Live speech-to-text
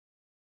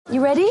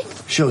You ready?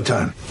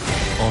 Showtime.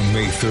 On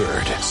May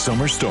 3rd,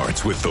 summer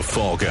starts with The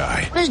Fall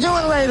Guy. Let's do it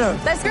later.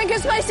 Let's drink a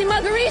spicy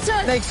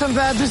margarita. Make some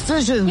bad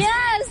decisions.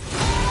 Yes.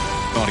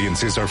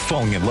 Audiences are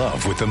falling in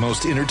love with the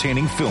most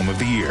entertaining film of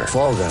the year.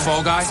 Fall Guy.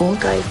 Fall Guy? Fall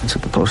Guy. That's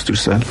what the poster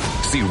said.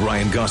 See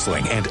Ryan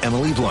Gosling and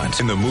Emily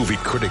Blunt in the movie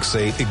critics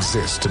say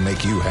exists to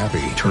make you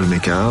happy. Trying to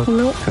make it out?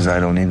 Nope. Because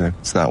I don't either.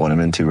 It's not what I'm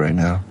into right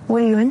now.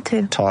 What are you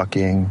into?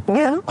 Talking.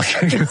 Yeah.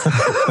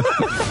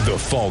 The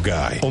Fall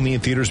Guy. Only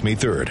in theaters May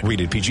 3rd.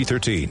 Rated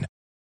PG-13.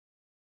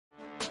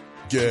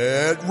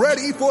 Get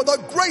ready for the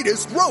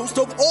greatest roast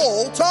of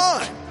all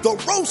time. The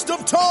Roast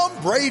of Tom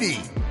Brady.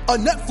 A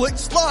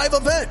Netflix live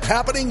event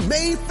happening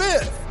May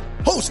 5th.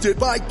 Hosted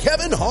by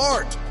Kevin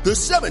Hart. The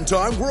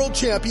 7-time world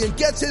champion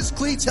gets his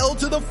cleats held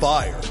to the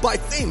fire by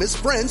famous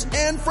friends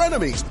and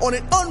frenemies on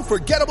an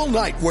unforgettable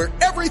night where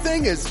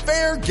everything is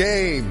fair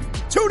game.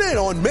 Tune in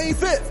on May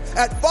 5th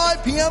at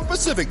 5 p.m.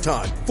 Pacific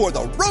time for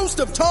the Roast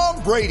of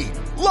Tom Brady.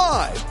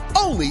 Live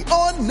only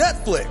on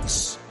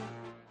Netflix.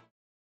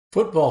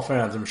 Football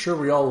fans, I'm sure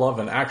we all love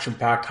an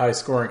action-packed,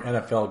 high-scoring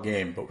NFL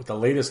game, but with the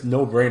latest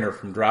no-brainer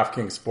from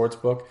DraftKings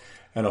Sportsbook,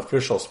 an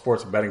official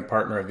sports betting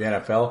partner of the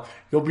NFL,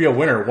 you'll be a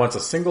winner once a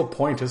single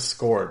point is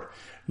scored.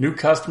 New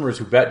customers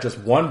who bet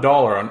just $1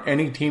 on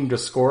any team to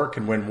score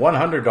can win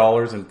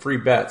 $100 in free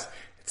bets.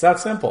 It's that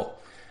simple.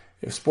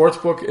 If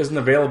Sportsbook isn't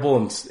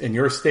available in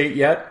your state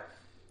yet,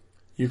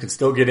 you can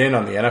still get in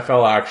on the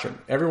NFL action.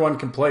 Everyone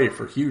can play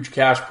for huge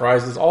cash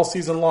prizes all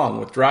season long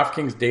with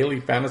DraftKings daily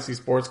fantasy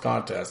sports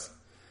contests.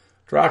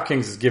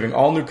 DraftKings is giving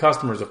all new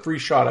customers a free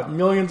shot at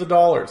millions of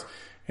dollars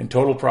in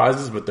total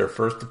prizes with their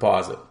first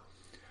deposit.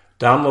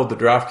 Download the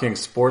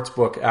DraftKings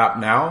Sportsbook app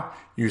now.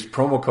 Use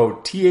promo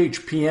code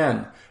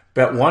THPN.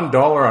 Bet $1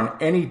 on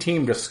any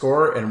team to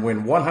score and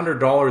win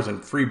 $100 in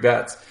free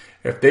bets.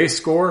 If they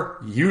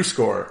score, you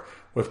score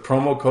with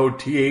promo code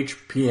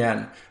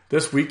THPN.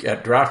 This week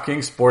at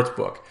DraftKings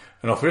Sportsbook,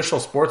 an official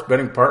sports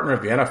betting partner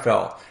of the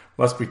NFL.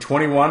 Must be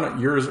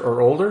 21 years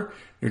or older.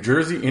 New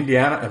Jersey,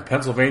 Indiana, and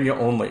Pennsylvania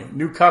only.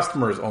 New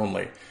customers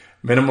only.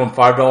 Minimum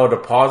 $5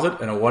 deposit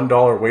and a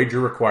 $1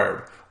 wager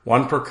required.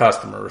 One per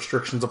customer.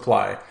 Restrictions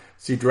apply.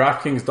 See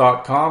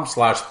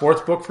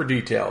DraftKings.com/sportsbook for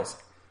details.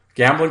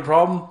 Gambling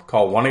problem?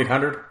 Call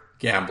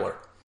 1-800-GAMBLER.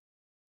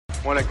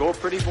 Want to go,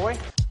 pretty boy?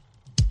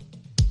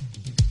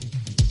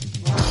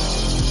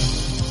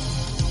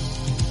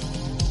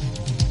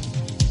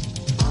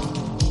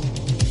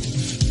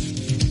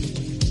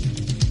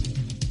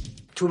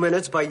 Two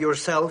minutes by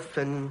yourself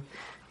and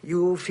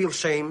you feel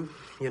shame,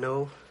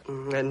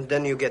 and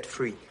then you get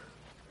free.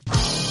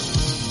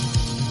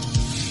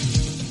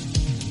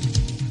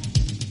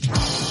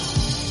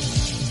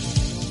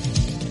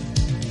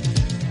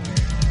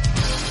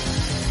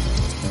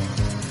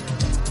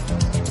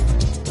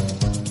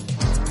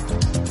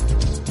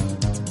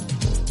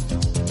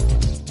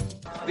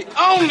 The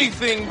only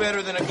thing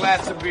better than a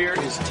glass of beer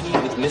is tea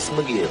with Miss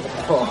McGill.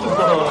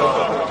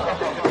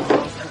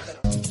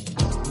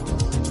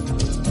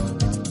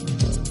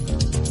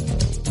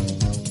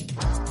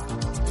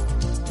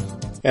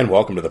 And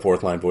welcome to the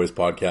Fourth Line Boys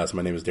podcast.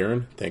 My name is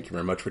Darren. Thank you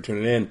very much for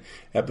tuning in.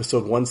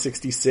 Episode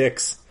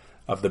 166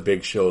 of the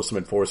Big Show, some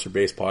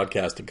Enforcer-based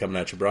podcasting coming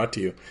at you, brought to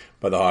you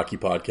by the Hockey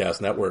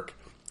Podcast Network.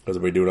 How's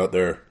everybody doing out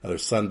there? Another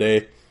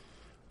Sunday.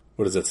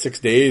 What is it,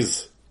 6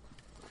 days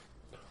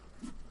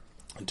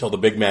until the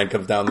big man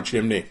comes down the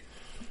chimney.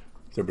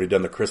 Has everybody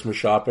done the Christmas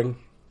shopping?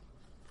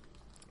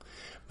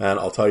 Man,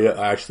 I'll tell you,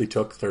 I actually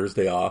took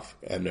Thursday off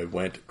and I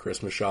went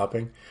Christmas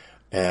shopping.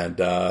 And,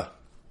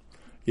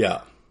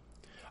 yeah.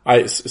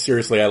 I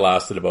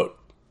lasted about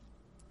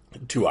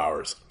 2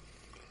 hours.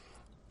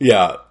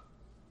 Yeah.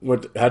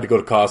 Had to go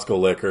to Costco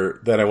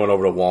Liquor. Then I went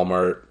over to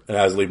Walmart, and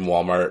I was leaving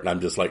Walmart, and I'm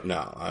just like,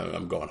 no,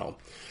 I'm going home.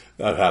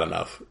 I've had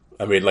enough.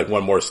 I made like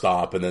one more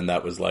stop, and then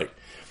that was like,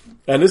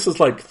 and this is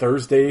like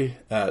Thursday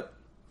at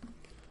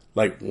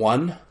like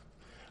 1,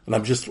 and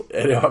I'm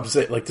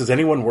saying, like, does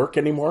anyone work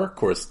anymore? Of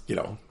course,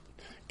 I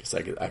guess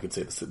I could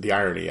say this, the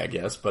irony, I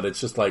guess, but it's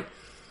just like,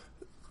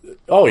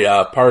 oh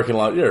yeah, parking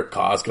lot,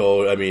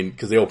 Costco. I mean,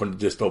 because they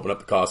just opened up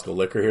the Costco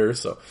Liquor here,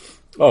 so.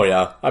 Oh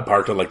yeah, I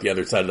parked on like the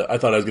other side I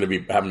thought I was going to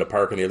be having to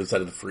park on the other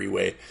side of the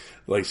freeway.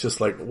 Like, it's just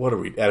like, what are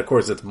we? And of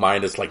course it's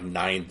minus like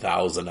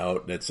 9,000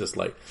 out, and it's just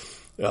like,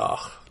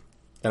 ugh.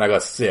 And I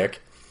got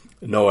sick.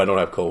 No, I don't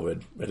have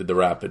COVID. I did the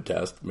rapid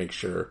test, make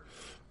sure.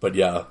 But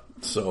yeah,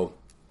 so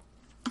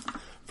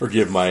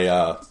forgive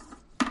my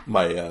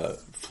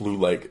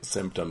flu-like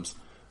symptoms.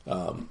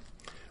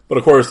 But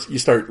of course, you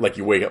start, like,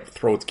 you wake up,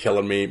 throat's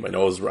killing me, my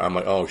nose, I'm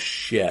like, oh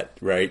shit,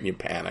 right? And you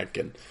panic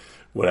and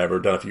whatever,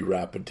 done a few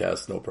rapid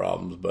tests, no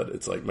problems, but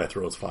it's like, my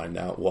throat's fine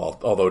now. Well,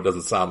 although it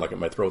doesn't sound like it,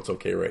 my throat's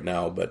okay right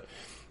now, but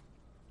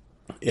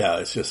yeah,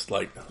 it's just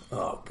like,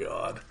 oh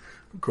god.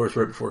 Of course,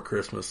 right before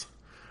Christmas.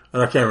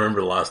 And I can't remember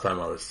the last time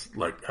I was,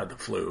 like, had the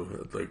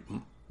flu, like,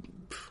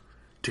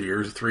 2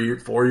 years, 3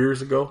 years, 4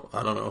 years ago?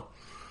 I don't know.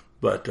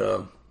 But,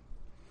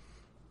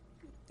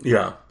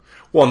 yeah.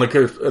 Well,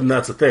 and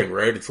that's the thing,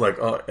 right? It's like,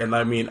 and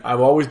I mean, I've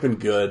always been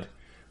good,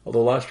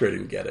 although last year I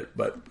didn't get it,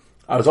 but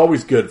I was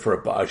always good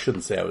for I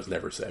shouldn't say I was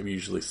never sick. I'm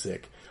usually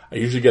sick. I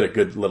usually get a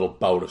good little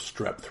bout of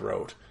strep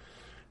throat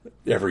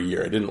every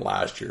year. I didn't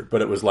last year,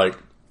 but it was like,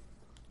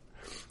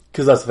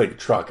 because that's the thing,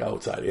 truck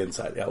outside,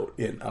 inside, out,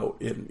 in,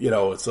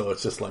 so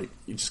it's just like,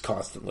 you just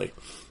constantly,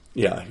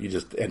 you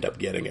just end up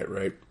getting it,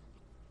 right?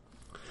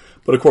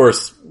 But of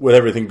course, with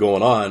everything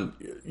going on,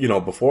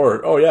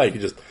 before, you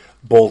could just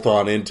bolt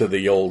on into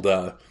the old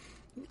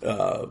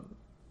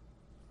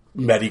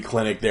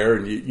Medi-Clinic there,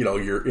 and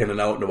you're in and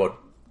out in about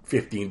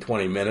 15,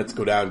 20 minutes,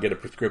 go down, get a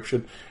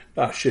prescription,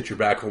 shit, you're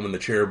back home in the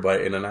chair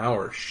in an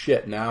hour.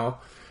 Shit,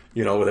 now,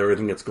 with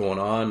everything that's going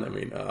on, I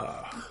mean,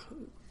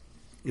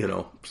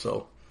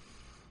 so...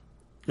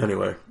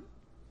 Anyway,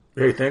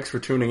 hey, thanks for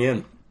tuning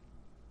in.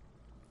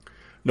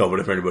 No,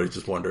 but if anybody's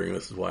just wondering,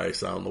 this is why I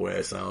sound the way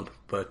I sound.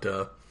 But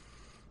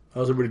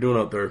how's everybody doing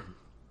out there?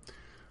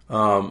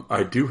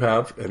 I do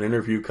have an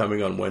interview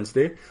coming on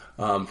Wednesday.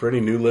 For any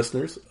new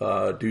listeners,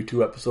 do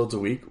 2 episodes a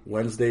week.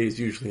 Wednesday is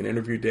usually an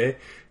interview day,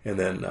 and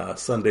then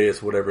Sunday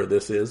is whatever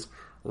this is.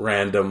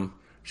 Random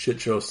shit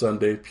show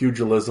Sunday,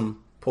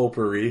 pugilism,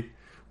 potpourri.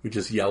 We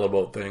just yell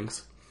about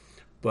things.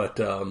 But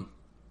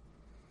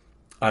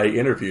I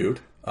interviewed...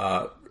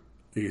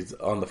 he's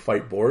on the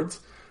fight boards,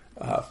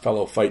 a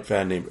fellow fight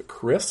fan named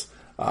Chris.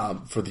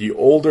 For the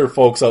older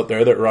folks out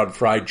there that are on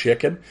Fried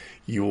Chicken,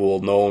 you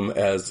will know him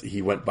as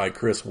he went by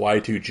Chris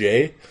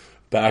Y2J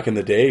back in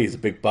the day. He's a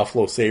big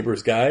Buffalo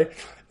Sabres guy,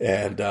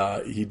 and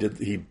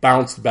he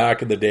bounced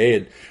back in the day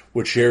and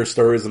would share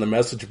stories on the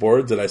message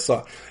boards. And I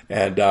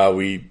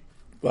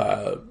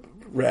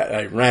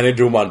ran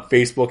into him on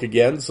Facebook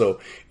again. So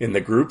in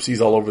the groups, he's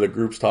all over the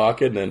groups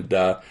talking, and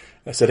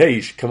I said, hey,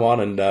 you should come on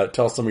and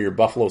tell some of your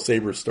Buffalo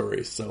Sabres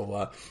stories.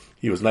 So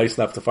he was nice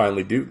enough to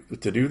finally do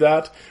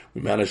that. We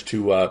managed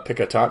to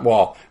pick a time.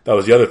 Well, that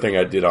was the other thing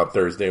I did on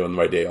Thursday on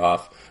my day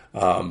off.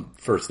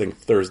 First thing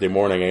Thursday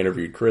morning, I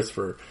interviewed Chris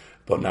for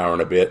about an hour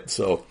and a bit.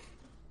 So,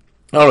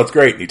 I don't know, it's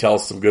great. He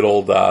tells some good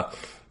old,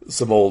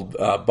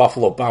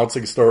 Buffalo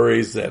bouncing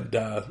stories, and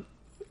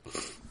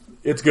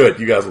it's good.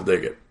 You guys will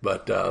dig it.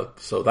 But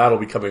so that'll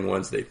be coming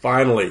Wednesday.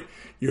 Finally,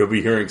 you'll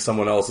be hearing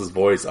someone else's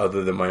voice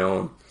other than my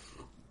own.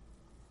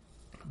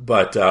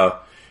 But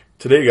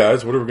today,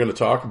 guys, what are we going to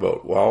talk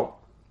about? Well,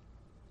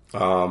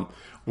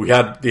 we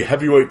had the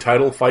heavyweight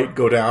title fight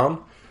go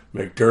down,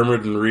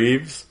 McDermott and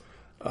Reeves,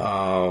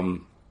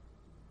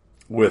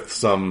 with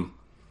some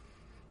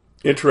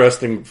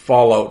interesting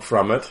fallout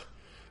from it.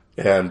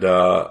 And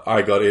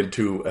I got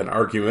into an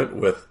argument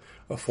with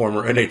a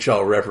former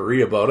NHL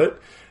referee about it,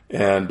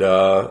 and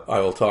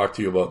I will talk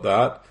to you about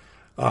that.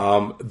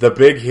 The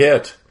big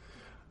hit,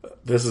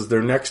 this is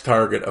their next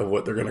target of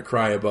what they're going to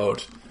cry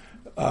about.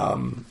 I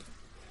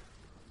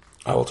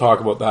will talk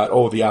about that.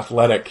 Oh, The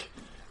Athletic,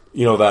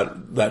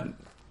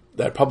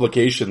 that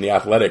publication, The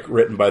Athletic,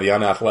 written by The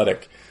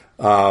Unathletic.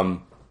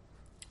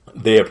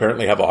 They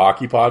apparently have a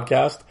hockey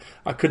podcast.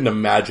 I couldn't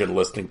imagine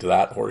listening to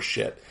that horse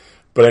shit.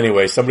 But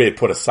anyway, somebody had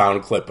put a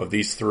sound clip of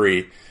these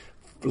 3,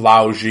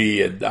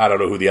 Lousy, and I don't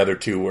know who the other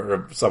 2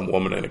 were, some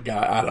woman and a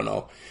guy, I don't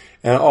know.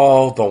 And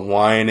all the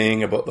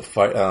whining about the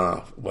fight,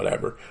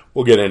 whatever.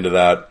 We'll get into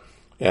that.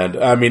 And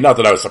I mean, not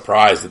that I was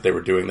surprised that they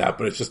were doing that,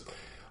 but it's just,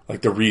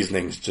 like, the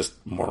reasoning's just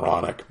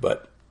moronic,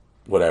 but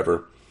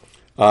whatever.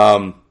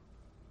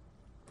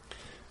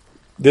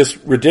 This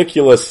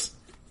ridiculous,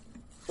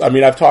 I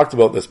mean, I've talked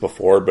about this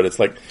before, but it's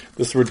like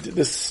this,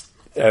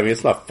 I mean,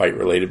 it's not fight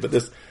related, but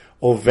this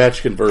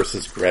Ovechkin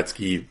versus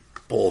Gretzky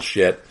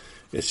bullshit.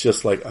 It's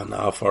just like,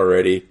 enough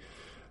already.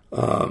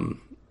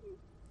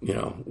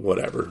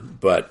 Whatever.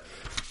 But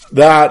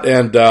that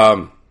and,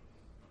 the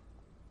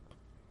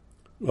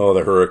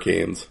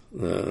Hurricanes.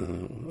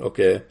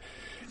 Okay.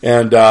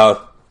 And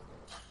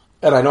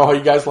I know how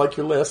you guys like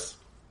your lists.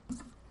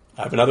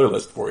 I have another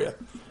list for you.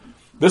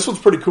 This one's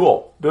pretty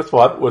cool. This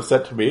one was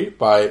sent to me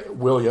by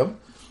William,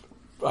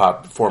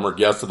 former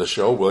guest of the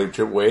show, William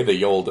Chipway,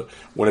 the old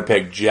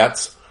Winnipeg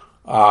Jets,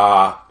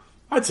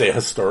 I'd say a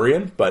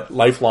historian, but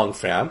lifelong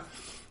fan.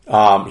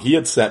 He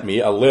had sent me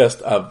a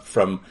list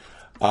from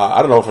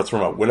I don't know if it's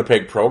from a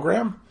Winnipeg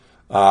program,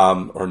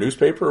 or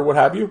newspaper or what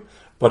have you,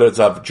 but it's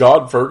of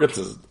John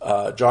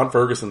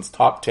Ferguson's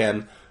top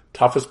 10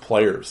 toughest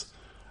players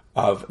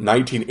of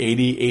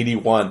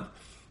 1980-81.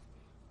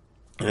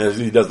 And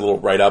he does a little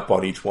write-up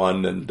on each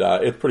one, and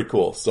it's pretty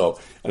cool. So,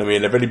 and I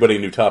mean, if anybody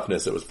knew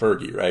toughness, it was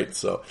Fergie, right?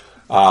 So,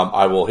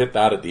 I will hit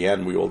that at the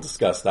end. We will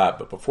discuss that.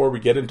 But before we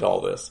get into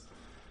all this,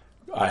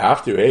 I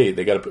have to. Hey,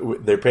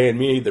 they're paying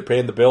me. They're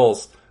paying the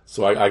bills,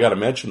 so I got to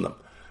mention them.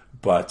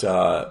 But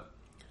of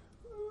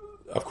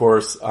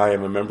course, I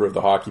am a member of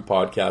the Hockey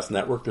Podcast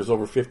Network. There's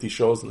over 50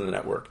 shows in the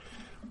network.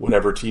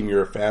 Whatever team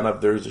you're a fan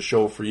of, there's a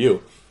show for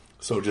you.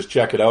 So just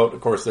check it out.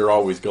 Of course, they're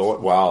always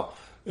going. Wow,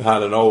 I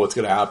don't know what's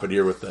going to happen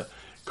here with the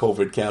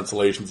COVID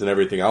cancellations and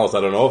everything else. I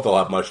don't know if they'll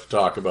have much to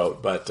talk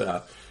about,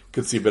 but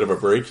could see a bit of a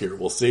break here.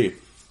 We'll see.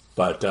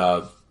 But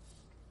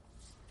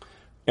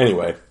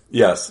anyway,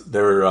 yes,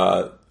 they're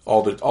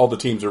all the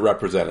teams are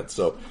represented.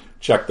 So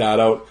check that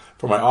out.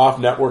 For my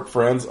off-network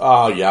friends,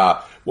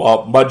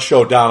 well, Mud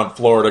Show down in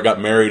Florida got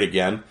married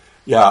again.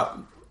 Yeah,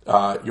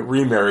 you're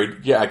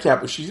remarried. Yeah, I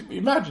can't.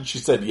 Imagine she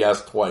said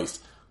yes twice.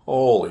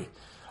 Holy!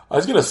 I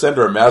was gonna send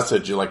her a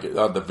message, like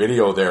on the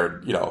video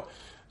there.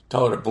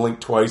 Tell her to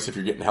blink twice if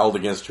you're getting held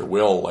against your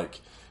will.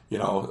 Like, you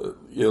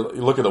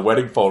look at the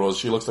wedding photos.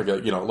 She looks like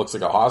it looks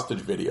like a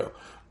hostage video.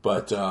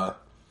 But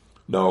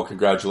no,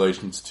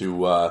 congratulations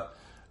to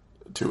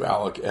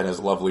Alec and his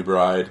lovely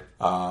bride.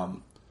 I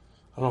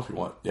don't know if you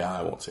want. Yeah,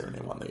 I won't say her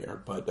name on the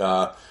air,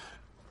 but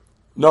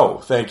no,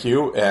 thank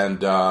you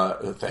and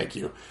thank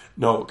you.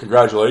 No,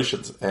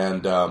 congratulations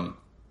and.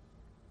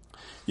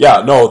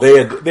 Yeah, no, they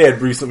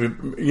had recently,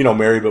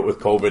 married, but with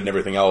COVID and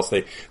everything else,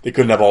 they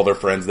couldn't have all their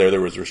friends there.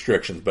 There was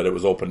restrictions, but it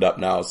was opened up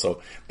now,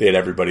 so they had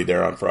everybody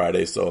there on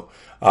Friday. So,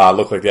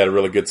 looked like they had a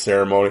really good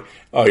ceremony.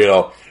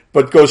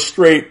 But goes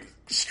straight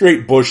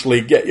Bush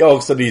League. All of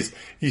a sudden he's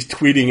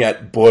tweeting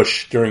at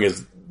Bush during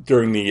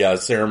the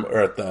ceremony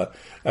or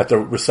at the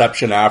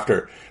reception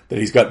after that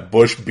he's got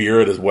Bush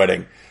beer at his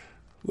wedding.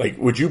 Like,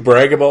 would you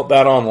brag about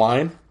that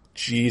online?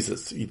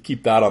 Jesus, you'd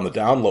keep that on the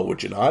down low,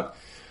 would you not?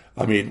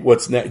 I mean,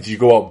 what's next? Do you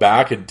go out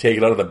back and take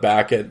it out of the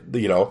back at,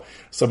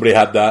 somebody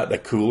had a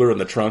cooler in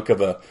the trunk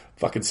of a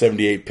fucking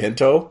 78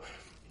 Pinto?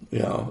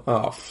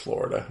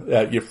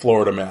 Florida. You're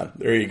Florida, man.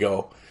 There you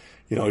go.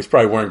 He's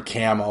probably wearing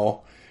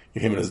camo.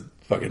 Him and his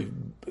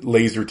fucking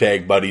laser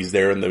tag buddies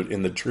there in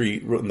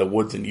the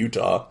woods in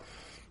Utah.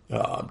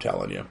 I'm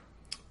telling you.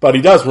 But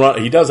he does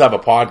have a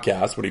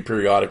podcast when he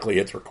periodically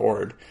hits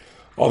record.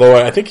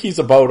 Although I think he's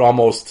about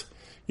almost,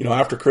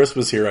 after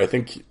Christmas here, I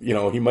think,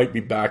 he might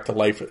be back to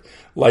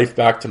life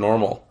back to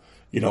normal.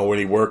 When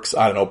he works,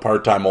 I don't know,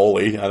 part-time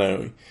Oli. I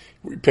don't know,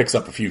 he picks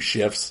up a few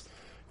shifts.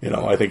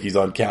 I think he's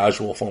on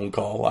casual phone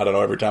call. I don't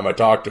know, every time I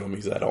talk to him,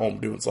 he's at home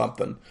doing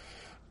something.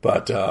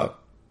 But,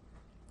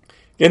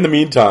 in the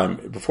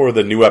meantime, before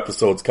the new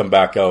episodes come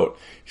back out,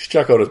 you should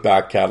check out his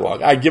back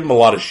catalog. I give him a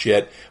lot of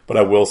shit, but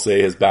I will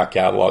say his back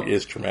catalog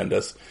is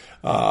tremendous.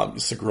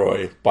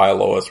 Segroy,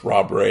 Bialois,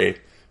 Rob Ray,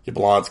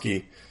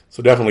 Yablonsky.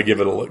 So definitely give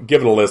it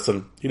a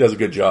listen. He does a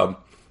good job.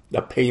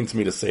 That pains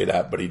me to say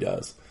that, but he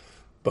does.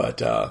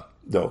 But,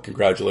 no,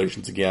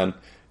 congratulations again.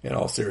 In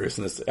all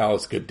seriousness,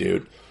 Alec's a good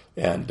dude.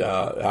 And,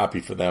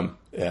 happy for them.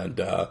 And,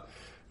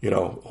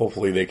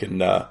 hopefully they can,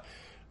 now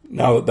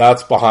that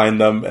that's behind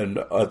them and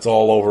it's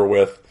all over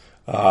with,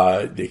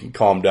 they can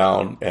calm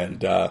down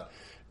and,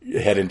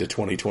 head into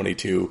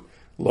 2022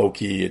 low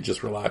key and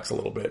just relax a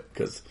little bit.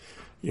 Cause,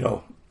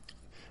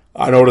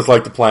 I know what it's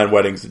like to plan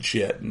weddings and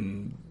shit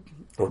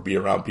or be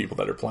around people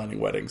that are planning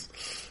weddings.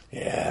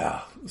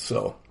 Yeah.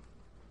 So,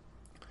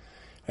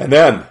 and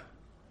then,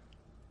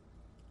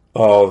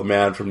 the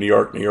man from New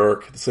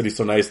York, the city's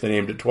so nice they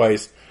named it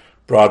twice.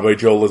 Broadway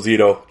Joe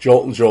Lazito,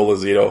 Joltin' Joe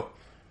Lazito.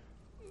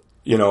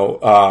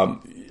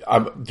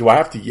 Do I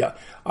have to? Yeah,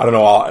 I don't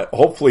know.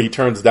 Hopefully he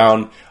turns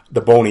down the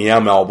Boney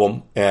M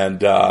album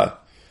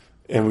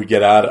and we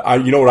get at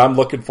it. You know what I'm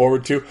looking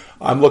forward to?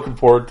 I'm looking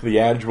forward to the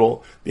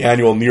annual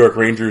New York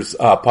Rangers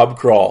pub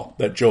crawl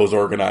that Joe's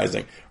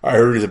organizing. I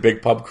heard he's a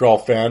big pub crawl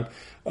fan.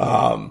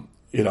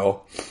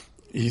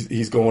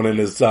 He's going in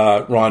his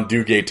Ron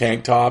Duguay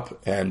tank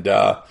top and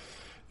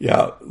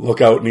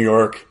look out New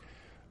York.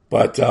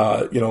 But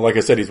like I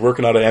said, he's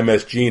working out at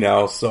MSG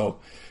now, so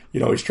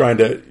he's trying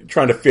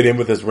to fit in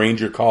with his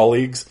Ranger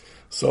colleagues.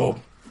 So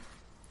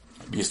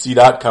you see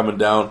that coming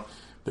down.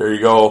 There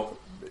you go,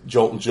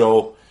 Joltin'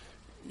 Joe.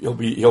 He'll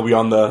be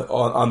on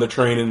the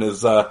train in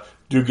his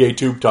Duguay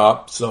tube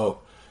top.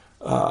 So,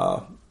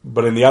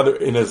 but in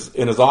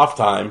his off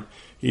time,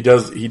 he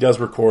does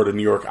record a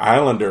New York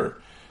Islander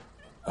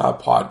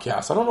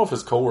podcast. I don't know if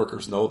his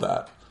coworkers know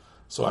that,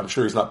 so I'm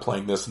sure he's not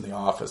playing this in the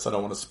office. I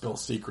don't want to spill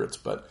secrets,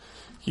 but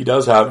he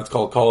does have. It's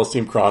called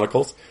Coliseum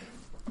Chronicles.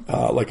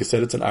 Like I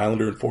said, it's an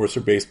Islander Enforcer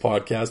based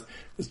podcast.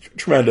 It's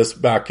tremendous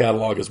back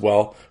catalog as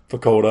well.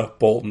 Fakota,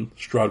 Bolton,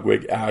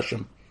 Strudwick,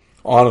 Asham,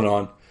 on and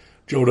on.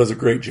 Joe does a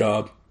great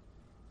job.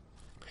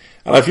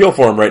 And I feel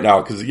for him right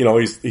now because,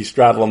 he's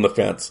straddling the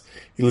fence.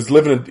 He's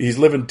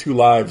living two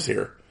lives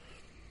here.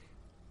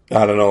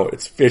 I don't know.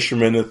 It's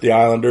fisherman at the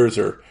Islanders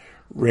or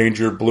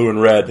Ranger blue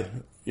and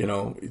red.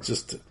 It's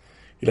just,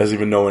 he doesn't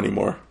even know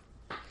anymore.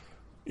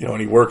 And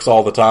he works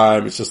all the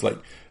time. It's just like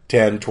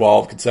 10,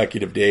 12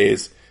 consecutive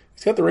days.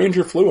 He's got the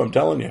Ranger flu, I'm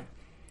telling you.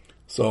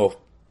 So,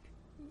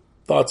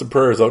 thoughts and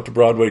prayers out to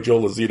Broadway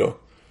Joe Lazito.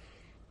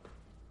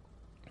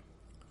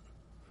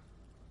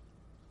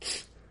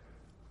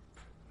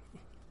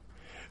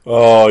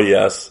 Oh,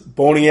 yes.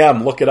 Boney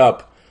M, look it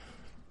up.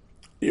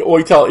 He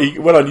went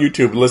on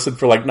YouTube, listened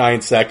for like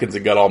 9 seconds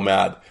and got all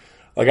mad.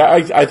 Like,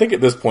 I think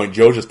at this point,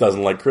 Joe just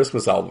doesn't like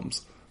Christmas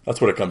albums.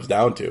 That's what it comes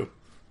down to.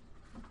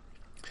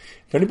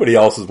 If anybody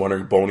else is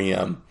wondering, Boney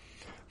M,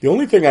 the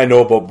only thing I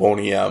know about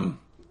Boney M,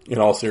 in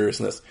all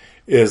seriousness,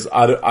 is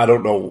I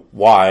don't know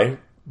why,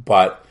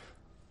 but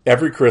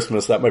every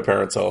Christmas at my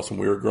parents' house when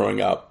we were growing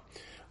up,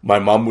 my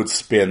mom would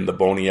spin the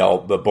Boney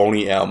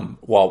M,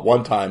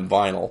 one time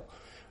vinyl,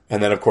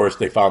 and then of course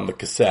they found the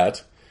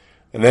cassette,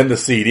 and then the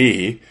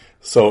CD.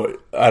 So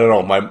I don't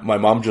know. My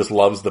mom just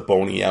loves the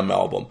Boney M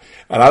album,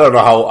 and I don't know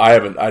how I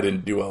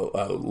didn't do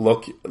a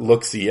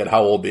look see at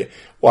how old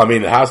well, I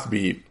mean, it has to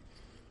be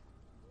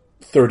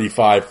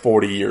 35,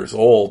 40 years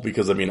old,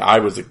 because I mean,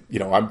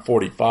 I'm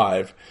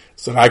 45,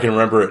 so I can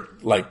remember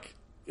it like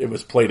it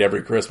was played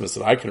every Christmas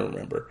that I can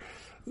remember.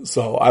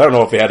 So I don't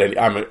know if they had any,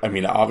 I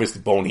mean,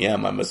 obviously Boney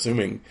M, I'm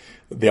assuming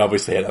they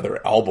obviously had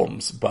other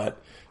albums,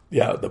 but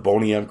yeah, the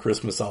Boney M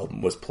Christmas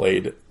album was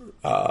played,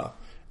 ad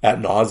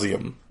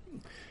nauseum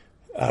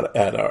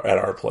at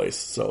our place.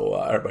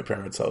 So, at my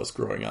parents' house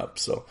growing up.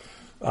 So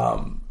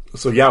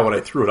yeah, when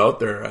I threw it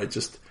out there, I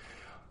just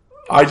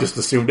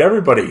assumed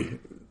everybody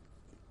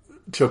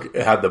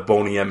had the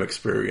Boney M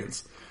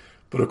experience.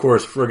 But of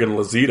course, friggin'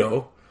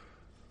 Lazito,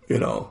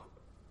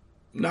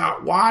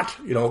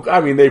 what?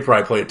 I mean, they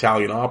probably play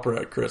Italian opera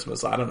at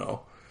Christmas. I don't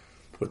know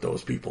what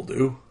those people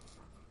do.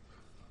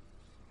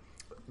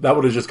 That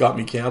would have just got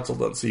me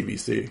canceled on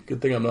CBC.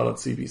 Good thing I'm not on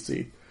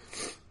CBC.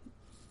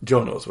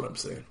 Joe knows what I'm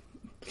saying.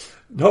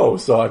 No,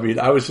 so I mean,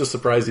 I was just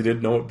surprised he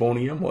didn't know what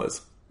Boney M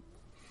was.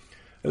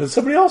 And then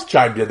somebody else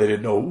chimed in, they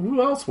didn't know.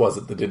 Who else was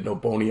it that didn't know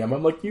Boney M?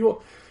 I'm like,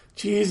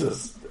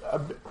 Jesus.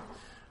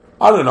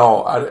 I don't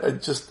know.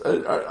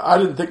 I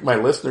didn't think my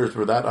listeners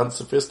were that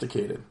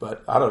unsophisticated,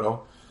 but I don't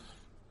know.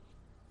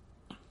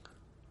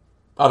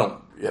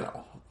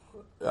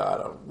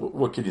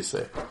 What can you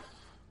say?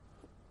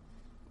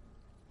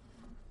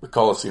 The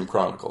Coliseum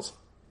Chronicles,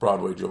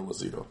 Broadway Joe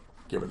Lazito.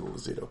 Give it to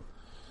Lazito.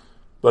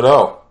 But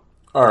all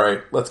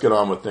right, let's get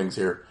on with things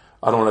here.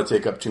 I don't want to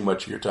take up too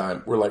much of your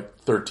time. We're like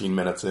 13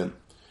 minutes in.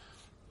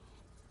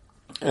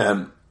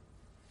 And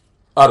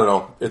I don't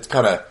know, it's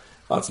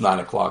 9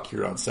 o'clock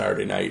here on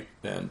Saturday night.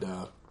 And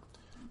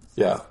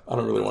yeah, I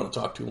don't really want to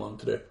talk too long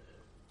today.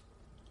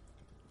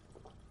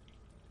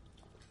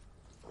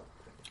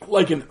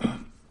 Like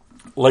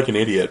an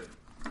idiot.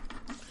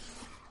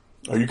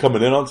 Are you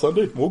coming in on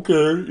Sunday?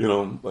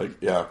 Okay.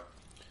 Yeah.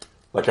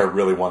 Like I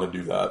really want to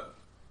do that.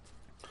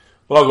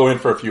 But I'll go in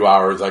for a few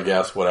hours, I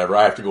guess, whatever.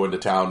 I have to go into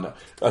town.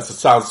 It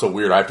sounds so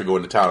weird. I have to go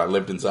into town. I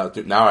lived in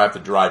Saskatoon. Now I have to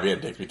drive in.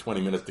 It takes me 20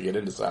 minutes to get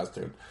into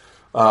Saskatoon.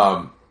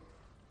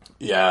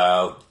 Yeah,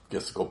 I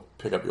guess I'll go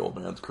pick up the old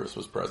man's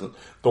Christmas present.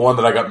 The one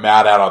that I got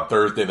mad at on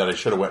Thursday that I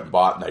should have went and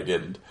bought and I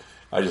didn't.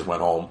 I just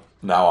went home.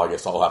 Now I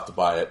guess I'll have to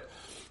buy it.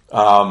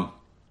 All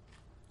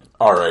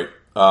right.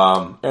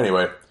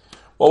 Anyway.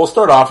 Well, we'll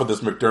start off with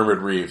this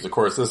McDermott Reeves. Of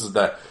course, this is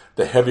the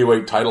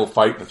heavyweight title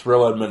fight, the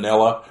Thrill in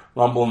Manila,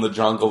 Rumble in the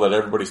Jungle that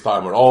everybody's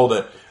talking about. All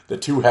the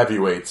two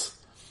heavyweights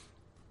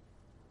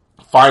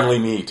finally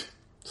meet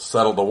to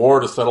settle the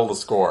war, to settle the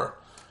score.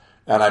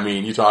 And I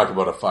mean, you talk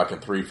about a fucking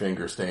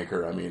 3-finger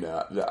stinker. I mean,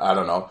 I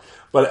don't know.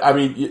 But I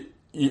mean,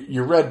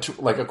 you read,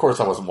 of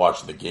course I wasn't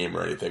watching the game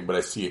or anything, but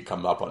I see it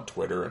come up on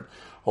Twitter and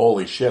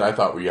holy shit, I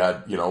thought we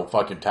had,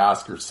 fucking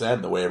Tasker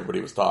Sen the way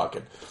everybody was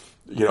talking.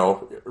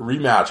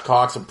 Rematch,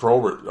 Cox and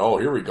Probert. Oh,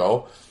 here we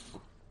go.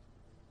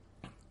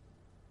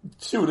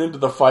 Tune into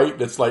the fight,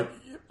 and it's like,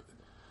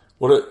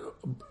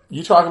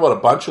 you talk about a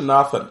bunch of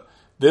nothing.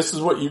 This is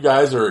what you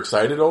guys are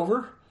excited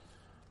over?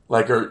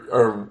 Like,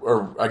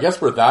 or I guess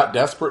we're that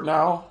desperate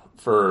now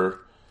for,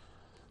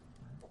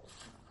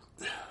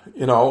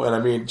 and I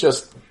mean,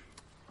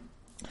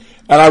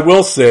 and I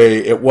will say,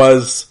 it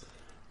was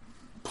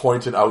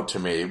pointed out to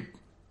me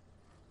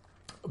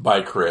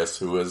by Chris,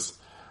 who is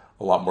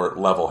a lot more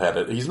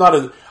level-headed. He's not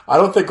I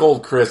don't think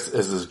old Chris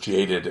is as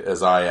jaded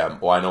as I am.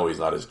 Well, I know he's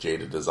not as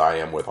jaded as I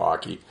am with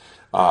hockey.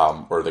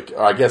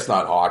 I guess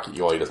not hockey.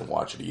 Well, he doesn't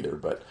watch it either,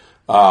 but,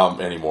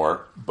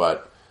 anymore.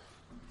 But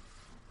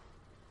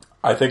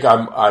I think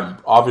I'm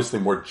obviously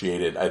more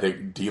jaded. I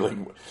think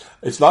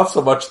it's not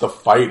so much the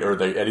fight or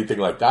anything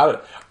like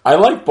that. I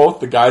like both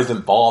the guys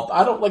involved.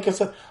 Like I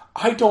said,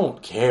 I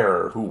don't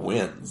care who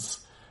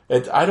wins.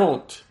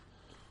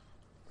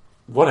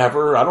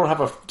 Whatever. I don't have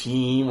a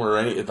team or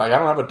I don't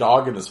have a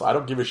dog in this. I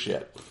don't give a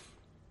shit.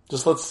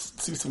 Just let's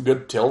see some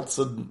good tilts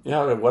and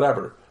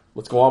whatever.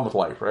 Let's go on with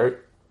life, right?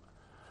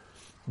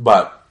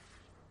 But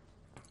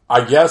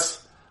I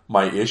guess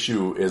my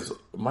issue is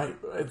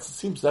it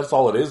seems that's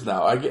all it is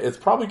now. It's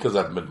probably because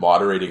I've been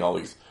moderating all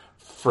these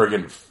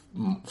friggin'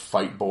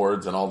 fight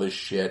boards and all this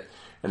shit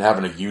and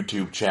having a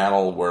YouTube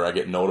channel where I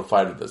get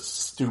notified of the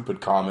stupid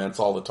comments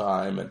all the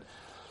time. And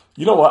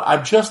you know what?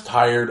 I'm just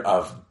tired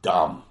of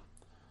dumb.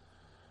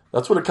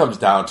 That's what it comes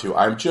down to.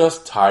 I'm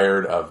just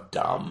tired of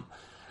dumb.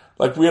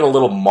 Like, we had a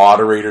little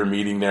moderator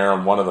meeting there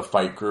on one of the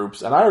fight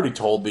groups, and I already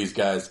told these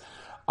guys,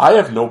 I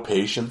have no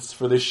patience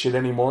for this shit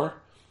anymore.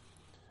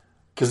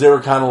 Because they were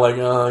kind of like, I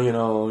don't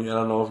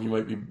know if you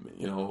might be,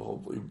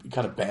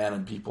 kind of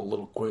banning people a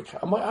little quick.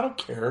 I'm like, I don't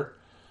care.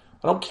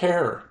 I don't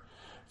care.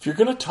 If you're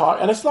going to talk,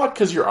 and it's not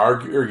because you're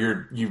arguing,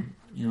 or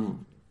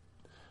you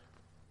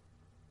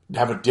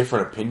have a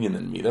different opinion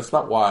than me. That's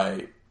not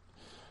why.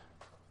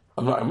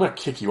 I'm going to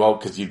kick you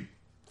out because you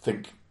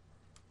think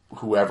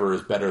whoever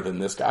is better than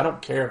this guy. I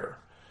don't care.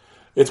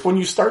 It's when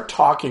you start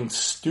talking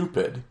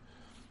stupid.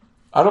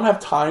 I don't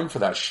have time for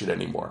that shit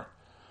anymore.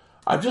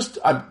 I'm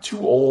too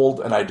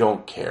old and I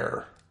don't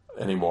care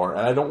anymore.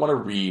 And I don't want to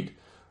read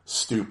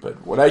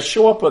stupid. When I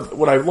show up,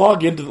 when I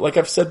log into, like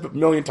I've said a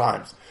million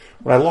times,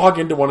 when I log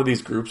into one of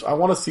these groups, I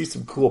want to see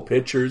some cool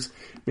pictures,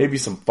 maybe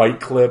some fight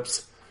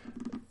clips,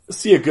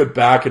 see a good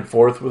back and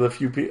forth with a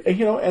few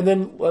people, and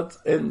then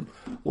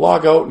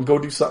log out and go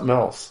do something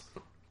else.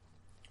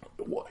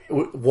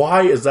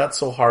 Why is that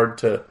so hard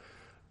to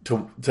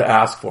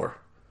ask for?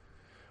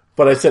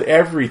 But I said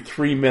every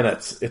 3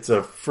 minutes, it's a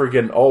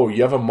friggin',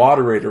 you have a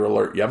moderator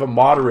alert. You have a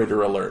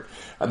moderator alert.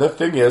 And the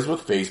thing is,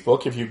 with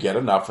Facebook, if you get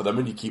enough of them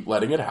and you keep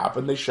letting it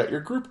happen, they shut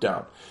your group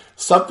down.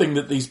 Something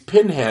that these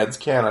pinheads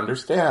can't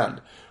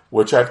understand,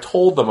 which I've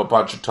told them a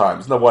bunch of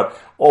times. Now what?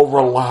 Oh,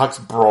 relax,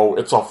 bro.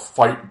 It's a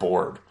fight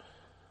board.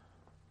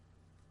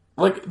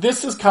 Like,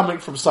 this is coming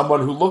from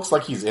someone who looks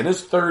like he's in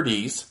his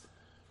 30s.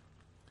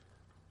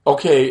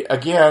 Okay,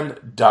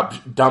 again,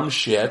 dumb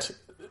shit.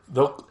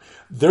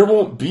 There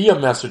won't be a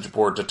message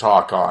board to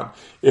talk on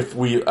if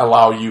we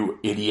allow you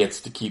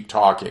idiots to keep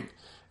talking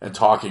and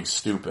talking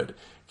stupid.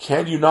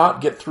 Can you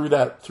not get through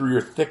that through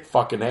your thick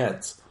fucking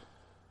heads?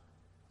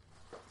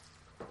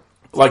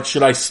 Like,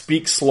 should I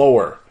speak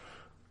slower?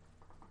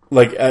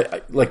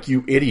 Like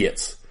you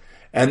idiots.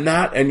 And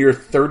you're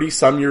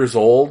 30-some years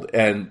old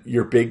and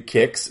your big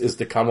kicks is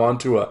to come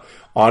onto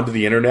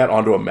the internet,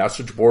 onto a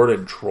message board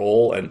and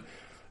troll and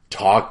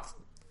talk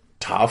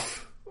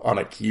tough on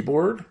a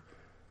keyboard?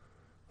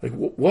 Like,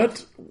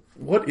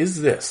 what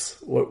is this?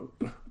 What?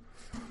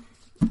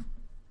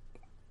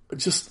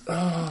 Just,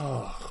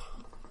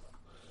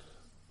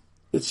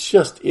 it's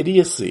just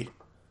idiocy.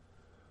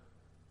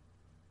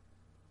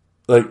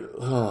 Like,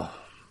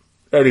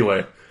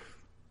 anyway,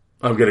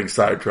 I'm getting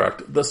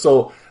sidetracked.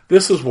 So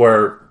this is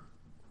where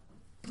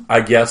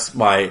I guess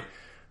my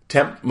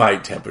temper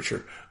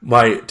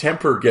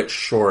gets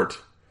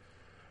short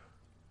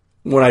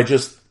when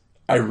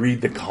I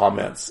read the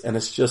comments, and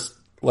it's just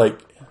like,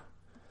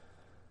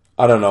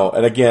 I don't know.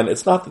 And again,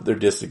 it's not that they're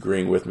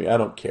disagreeing with me. I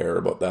don't care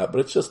about that.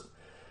 But it's just,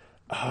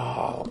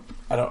 I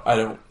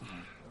don't.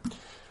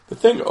 The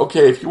thing,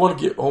 okay, if you want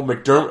to get,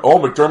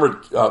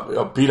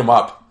 McDermott beat him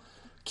up,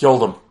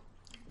 killed him.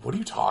 What are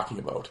you talking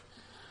about?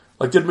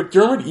 Like, did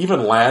McDermott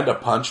even land a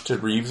punch to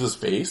Reeves'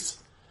 face?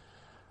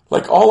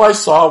 Like, all I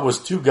saw was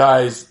two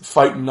guys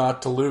fighting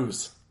not to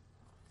lose.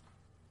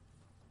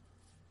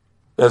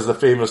 As the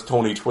famous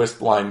Tony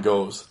Twist line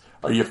goes.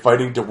 Are you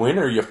fighting to win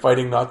or are you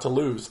fighting not to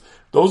lose?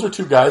 Those are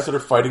two guys that are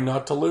fighting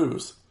not to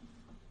lose.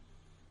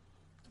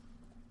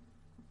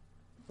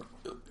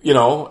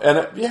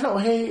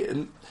 Hey,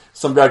 and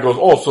some guy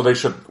goes, so they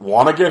should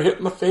want to get hit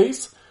in the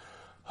face?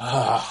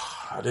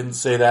 I didn't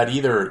say that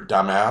either,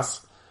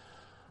 dumbass.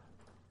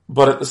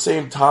 But at the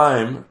same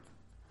time,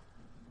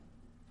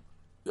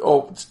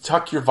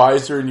 tuck your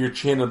visor in your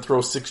chin and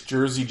throw 6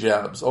 jersey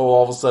jabs.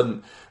 All of a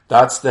sudden,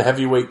 that's the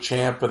heavyweight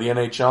champ of the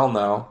NHL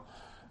now.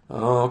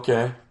 Oh,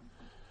 okay.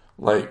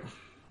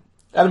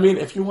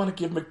 If you want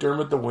to give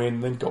McDermott the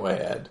win, then go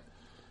ahead.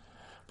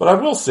 But I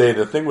will say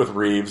the thing with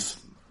Reeves,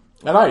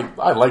 and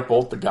I like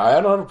both the guy.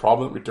 I don't have a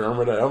problem with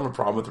McDermott. I don't have a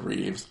problem with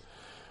Reeves.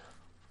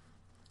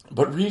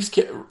 But Reeves,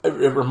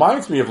 it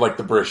reminds me of like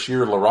the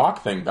Brashear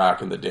Larocque thing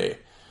back in the day.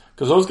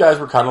 Because those guys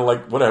were kind of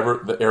like,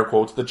 whatever, the air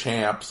quotes, the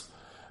champs.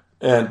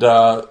 And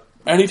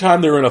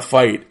anytime they were in a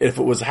fight, if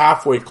it was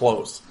halfway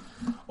close,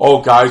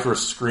 guys were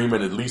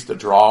screaming at least a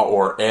draw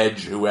or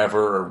edge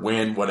whoever or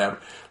win, whatever.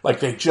 Like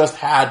they just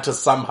had to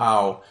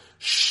somehow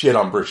shit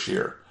on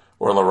Brashear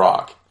or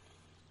Larocque.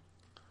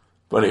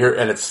 But here,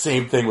 and it's the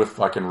same thing with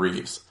fucking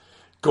Reeves.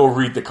 Go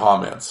read the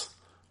comments.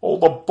 Oh,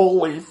 the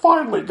bully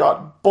finally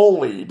got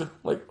bullied.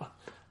 Like,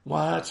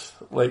 what?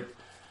 Like,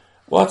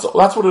 well,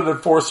 that's what an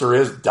enforcer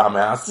is,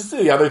 dumbass. This is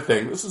the other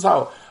thing. This is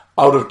how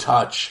out of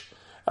touch.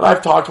 And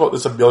I've talked about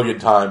this a million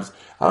times.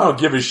 I don't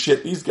give a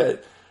shit. These guys,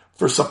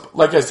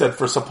 like I said,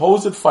 for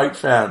supposed fight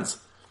fans,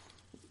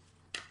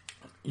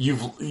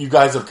 you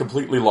guys have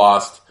completely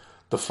lost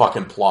the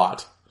fucking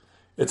plot.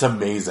 It's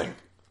amazing.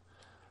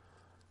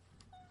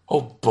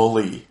 Oh,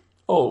 bully.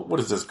 Oh, what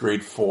is this,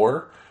 grade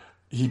 4?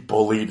 He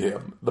bullied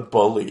him. The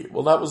bully.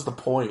 Well, that was the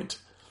point.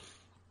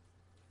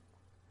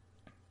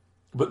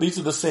 But these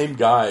are the same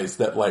guys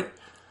that, like,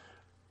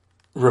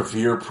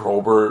 revere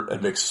Probert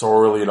and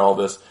McSorley and all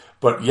this,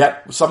 but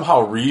yet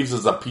somehow Reeves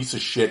is a piece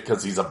of shit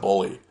because he's a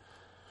bully.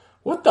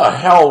 What the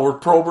hell were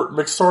Probert and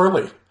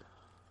McSorley?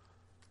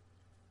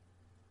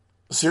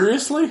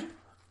 Seriously?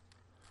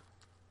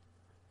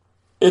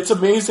 It's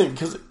amazing,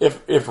 because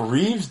if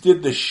Reeves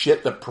did the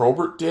shit that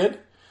Probert did,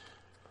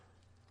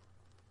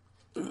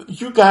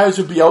 you guys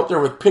would be out there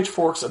with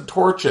pitchforks and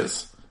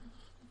torches,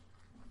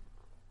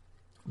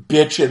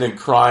 bitching and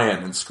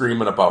crying and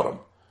screaming about him.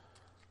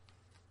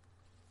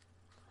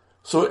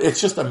 So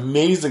it's just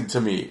amazing to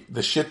me,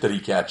 the shit that he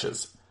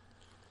catches.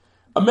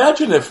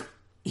 Imagine if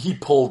he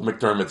pulled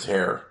McDermott's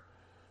hair,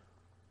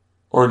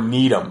 or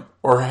kneed him,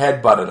 or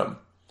headbutted him.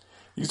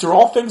 These are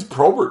all things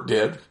Probert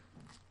did.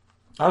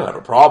 I don't have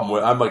a problem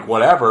with it. I'm like,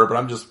 whatever, but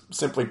I'm just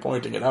simply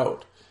pointing it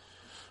out.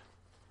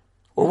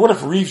 Or what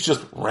if Reeves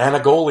just ran a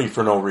goalie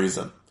for no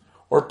reason?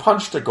 Or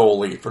punched a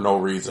goalie for no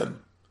reason,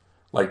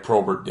 like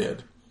Probert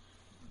did?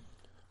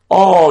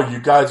 oh, you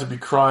guys would be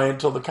crying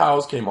till the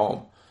cows came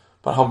home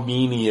about how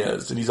mean he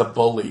is and he's a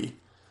bully.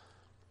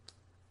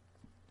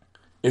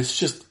 It's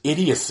just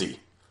idiocy.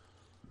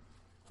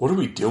 What are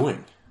we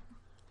doing?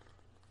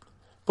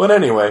 But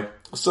anyway,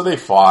 so they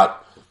fought.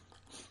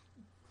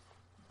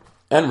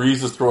 And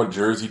Reeves is throwing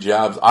jersey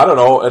jabs. I don't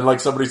know. And like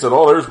somebody said,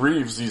 oh, there's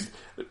Reeves. He's,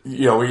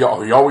 he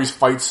always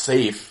fights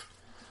safe.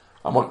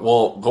 I'm like,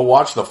 well, go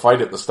watch the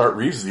fight at the start.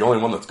 Reeves is the only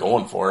one that's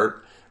going for it.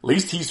 At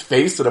least he's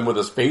facing him with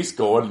his face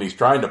going and he's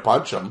trying to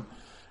punch him.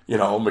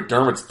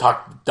 McDermott's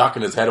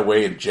ducking his head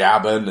away and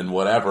jabbing and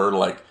whatever.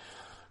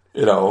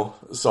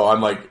 So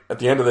I'm like, at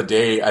the end of the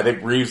day, I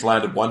think Reeves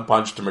landed one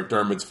punch to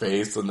McDermott's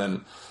face and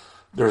then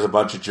there's a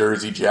bunch of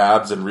jersey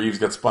jabs and Reeves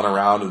got spun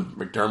around and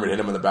McDermott hit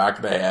him in the back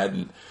of the head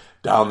and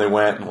down they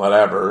went and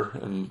whatever.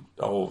 And,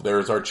 oh,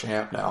 there's our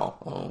champ now.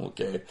 Oh,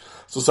 okay.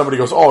 So somebody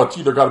goes, oh, it's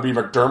either got to be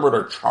McDermott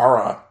or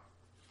Chara.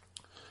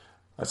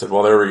 I said,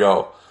 well, there we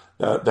go.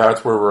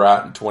 That's where we're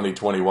at in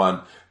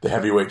 2021. The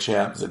heavyweight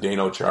champ,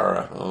 Zdeno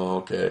Chara. Oh,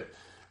 okay.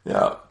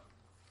 Yeah.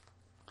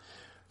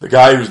 The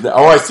guy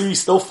I see he's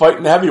still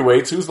fighting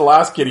heavyweights. Who's the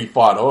last kid he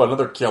fought? Oh,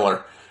 another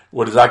killer.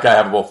 What does that guy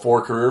have, about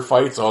 4 career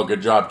fights? Oh,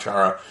 good job,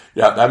 Chara.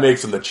 Yeah, that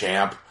makes him the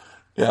champ.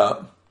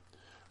 Yeah.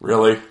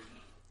 Really?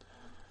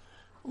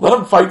 Let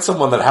him fight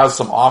someone that has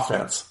some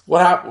offense.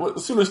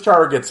 As soon as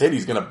Chara gets hit,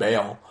 he's going to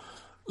bail.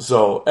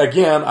 So,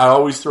 again, I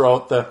always throw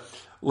out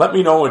let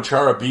me know when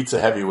Chara beats a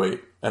heavyweight,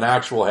 an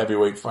actual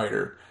heavyweight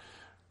fighter.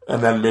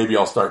 And then maybe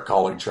I'll start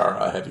calling Chara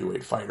a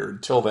heavyweight fighter.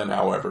 Until then,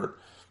 however,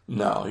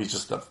 no, he's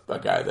just a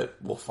guy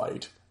that will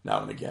fight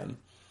now and again.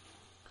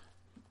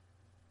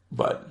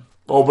 But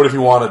if he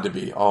wanted to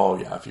be. Oh,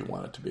 yeah, if he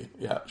wanted to be.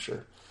 Yeah,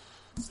 sure.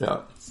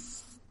 Yeah.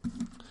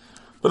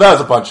 But that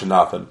was a bunch of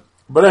nothing.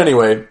 But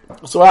anyway,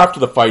 so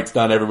after the fight's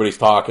done, everybody's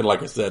talking,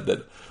 like I said,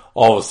 that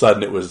all of a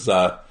sudden it was,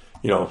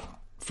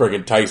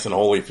 friggin' Tyson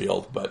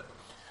Holyfield. But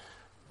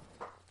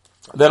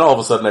then all of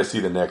a sudden I see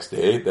the next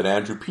day that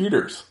Andrew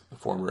Peters, the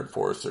former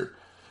enforcer,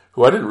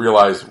 who I didn't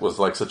realize was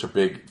like such a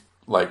big,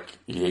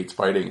 he hates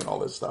fighting and all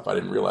this stuff. I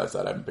didn't realize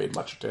that. I haven't paid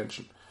much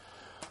attention.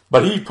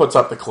 But he puts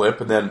up the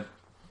clip and then,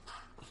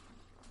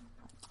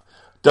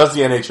 does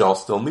the NHL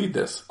still need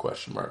this? ?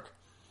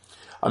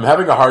 I'm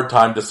having a hard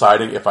time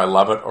deciding if I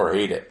love it or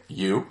hate it.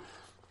 You?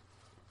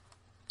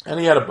 And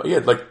he had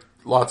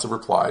lots of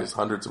replies,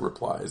 hundreds of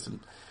replies,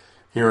 and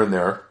here and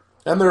there.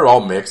 And they're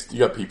all mixed. You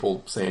got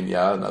people saying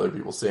yeah and other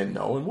people saying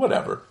no and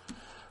whatever.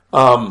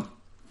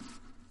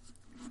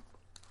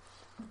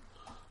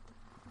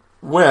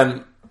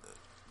 When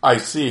I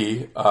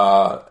see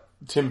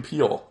Tim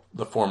Peel,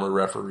 the former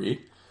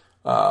referee,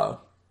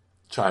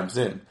 chimes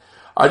in,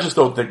 I just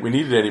don't think we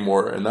need it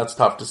anymore, and that's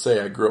tough to say.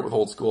 I grew up with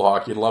old school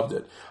hockey and loved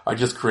it. I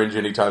just cringe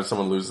anytime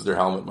someone loses their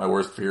helmet. My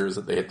worst fear is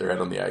that they hit their head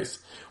on the ice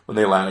when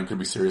they land and could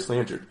be seriously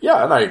injured.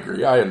 Yeah, and I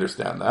agree. I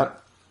understand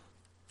that.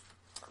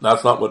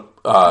 That's not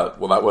what,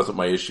 that wasn't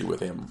my issue with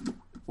him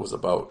was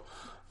about.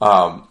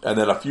 And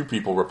then a few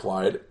people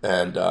replied,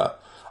 and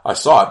I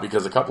saw it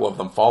because a couple of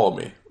them follow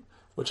me,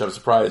 which I'm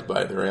surprised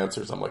by their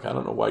answers. I'm like, I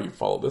don't know why you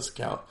follow this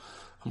account.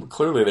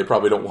 Clearly they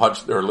probably don't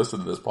watch or listen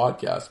to this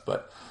podcast,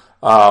 but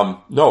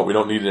no, we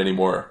don't need it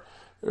anymore.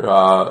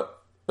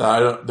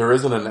 There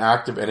isn't an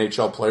active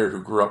NHL player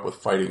who grew up with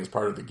fighting as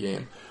part of the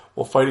game.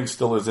 Well, fighting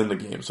still is in the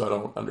game, so I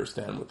don't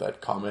understand what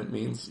that comment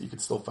means. You can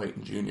still fight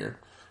in junior.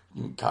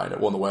 Kind of.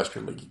 Well, in the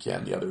Western League you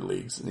can. The other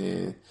leagues,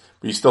 but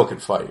you still can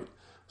fight.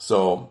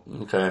 So,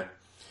 okay.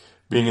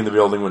 Being in the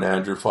building when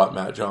Andrew fought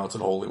Matt Johnson,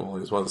 holy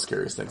moly, is one of the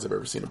scariest things I've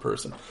ever seen in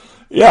person.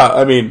 Yeah,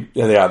 I mean,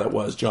 yeah, that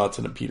was.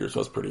 Johnson and Peters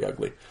was pretty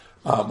ugly,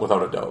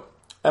 without a doubt.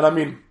 And I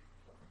mean,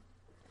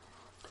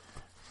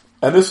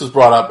 and this was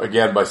brought up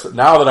again by,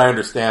 now that I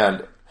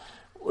understand,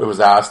 it was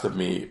asked of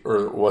me,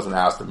 or it wasn't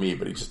asked of me,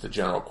 but it's just a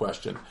general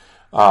question,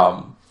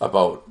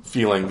 about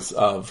feelings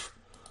of,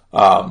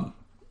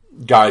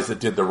 guys that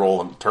did the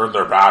role and turned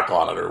their back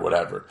on it or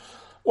whatever.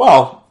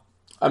 Well,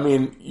 I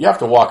mean, you have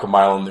to walk a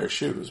mile in their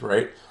shoes,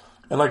 right?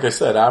 And like I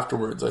said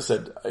afterwards, I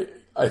said,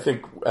 I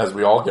think as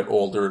we all get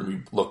older and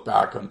we look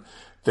back on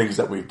things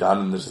that we've done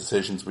and the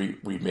decisions we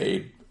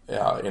made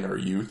in our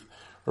youth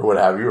or what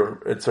have you,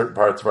 or in certain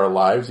parts of our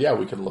lives, yeah,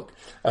 we can look,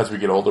 as we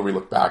get older, we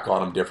look back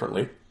on them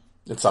differently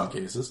in some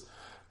cases.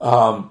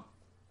 And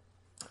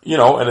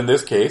in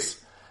this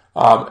case,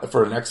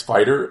 for an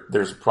ex-fighter,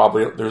 there's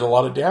a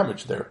lot of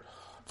damage there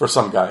for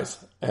some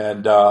guys.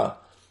 And,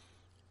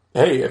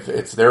 hey, if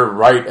it's their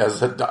right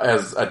as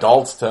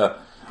adults to,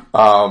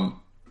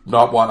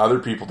 not want other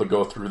people to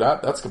go through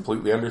that, that's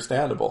completely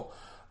understandable.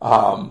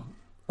 Or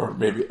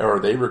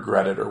they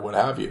regret it or what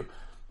have you.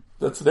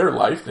 That's their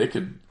life.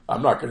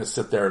 I'm not going to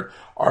sit there and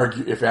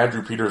argue. If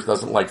Andrew Peters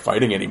doesn't like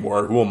fighting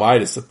anymore, who am I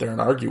to sit there and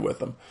argue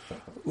with him?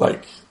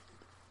 That's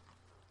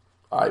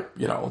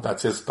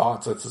his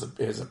thoughts. That's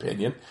his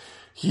opinion.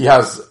 He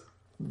has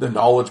the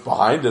knowledge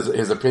behind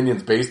his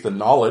opinions based on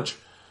knowledge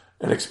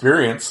and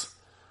experience.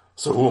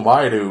 So who am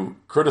I to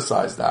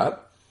criticize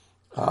that?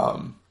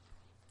 And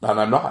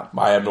I'm not.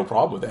 I have no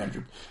problem with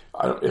Andrew.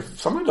 If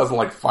somebody doesn't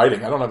like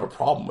fighting, I don't have a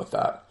problem with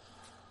that.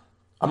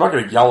 I'm not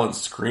going to yell and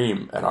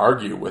scream and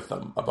argue with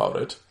them about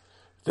it.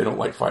 They don't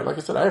like fighting. Like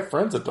I said, I have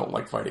friends that don't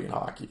like fighting in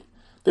hockey.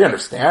 They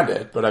understand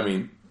it, but I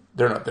mean,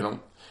 they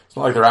don't, it's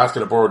not like they're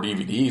asking to borrow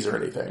DVDs or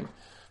anything.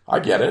 I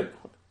get it.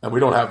 And we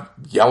don't have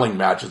yelling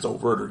matches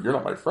over it, or you're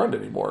not my friend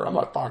anymore. I'm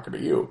not talking to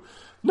you.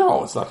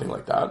 No, it's nothing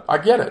like that. I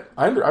get it.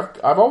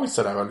 I've always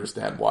said I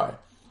understand why.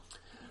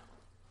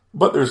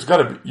 But there's got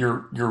to be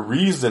your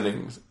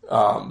reasonings,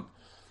 or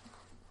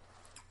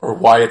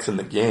why it's in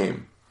the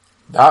game.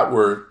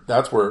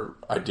 That's where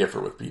I differ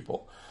with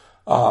people,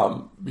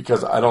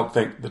 because I don't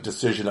think the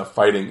decision of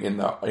fighting in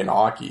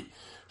hockey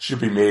should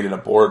be made in a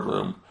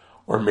boardroom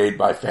or made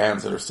by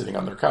fans that are sitting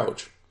on their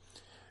couch.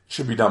 It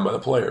should be done by the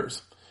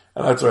players,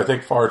 and that's what I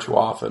think far too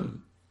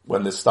often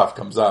when this stuff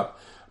comes up.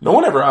 No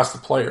one ever asks the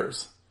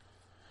players.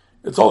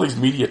 It's all these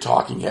media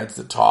talking heads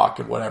that talk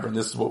and whatever, and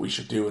this is what we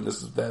should do, and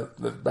this is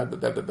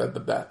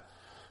that.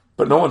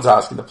 But no one's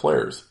asking the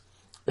players,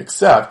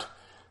 except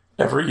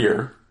every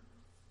year.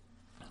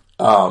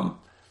 I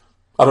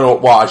don't know.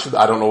 Well,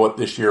 I don't know what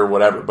this year or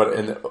whatever,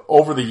 but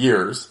over the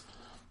years,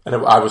 and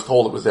I was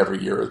told it was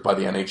every year, by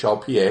the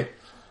NHLPA,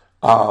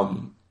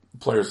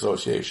 Players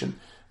Association.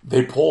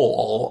 They poll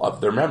all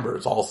of their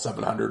members, all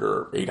 700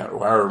 or 800,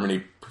 however many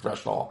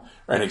professional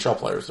or NHL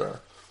players there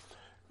are.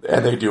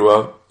 And they do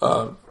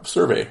a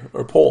survey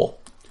or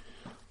poll.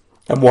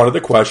 And one of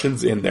the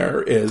questions in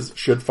there is,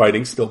 should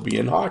fighting still be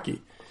in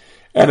hockey?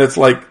 And it's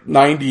like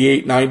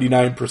 98,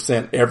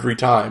 99% every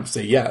time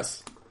say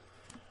yes.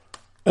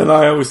 And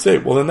I always say,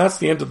 well, then that's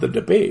the end of the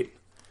debate.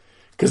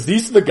 Because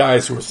these are the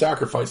guys who are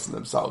sacrificing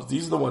themselves.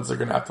 These are the ones that are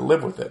going to have to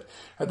live with it.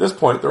 At this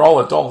point, they're all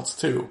adults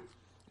too,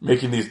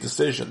 making these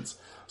decisions.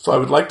 So I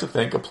would like to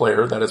think a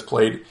player that has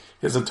played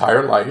his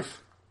entire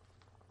life,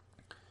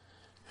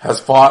 has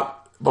fought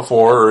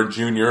before or in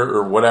junior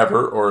or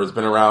whatever, or has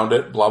been around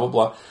it, blah, blah,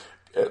 blah.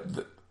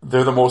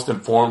 They're the most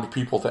informed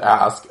people to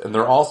ask, and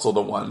they're also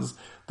the ones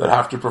that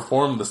have to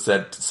perform the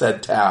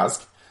said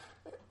task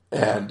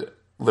and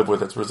live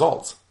with its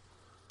results.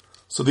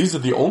 So these are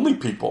the only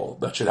people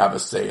that should have a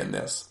say in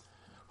this.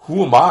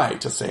 Who am I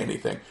to say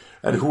anything?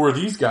 And who are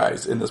these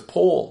guys in this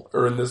poll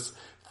or in this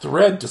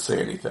thread to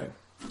say anything?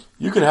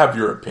 You can have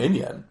your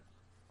opinion,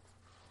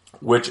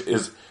 which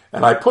is,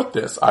 and I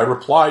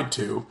replied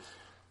to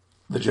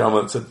the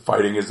gentleman that said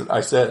fighting isn't,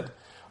 I said,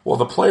 well,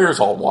 the players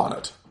all want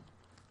it.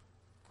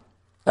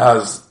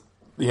 As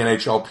the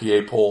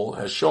NHLPA poll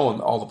has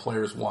shown, all the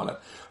players want it.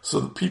 So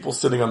the people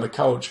sitting on the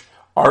couch,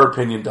 our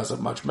opinion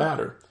doesn't much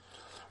matter.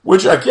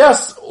 Which I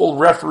guess old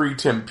referee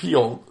Tim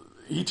Peel,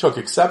 he took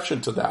exception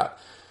to that.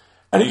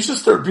 And he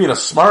just started being a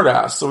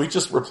smartass. So he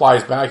just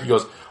replies back, he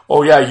goes,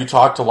 oh yeah, you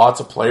talk to lots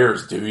of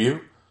players, do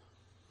you?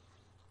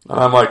 And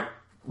I'm like,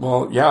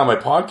 well, yeah, on my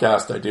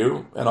podcast I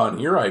do, and on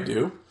here I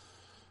do.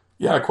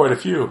 Yeah, quite a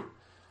few.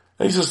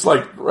 And he's just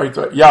like, right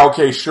there, yeah,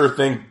 okay, sure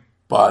thing,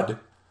 bud.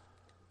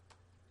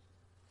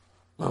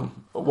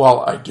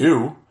 Well, I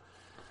do.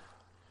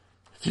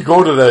 If you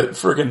go to the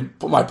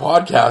friggin' my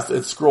podcast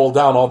and scroll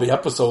down all the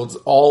episodes,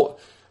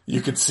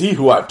 you could see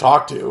who I've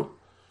talked to.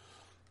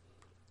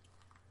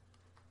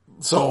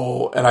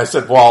 So, and I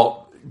said,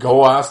 well,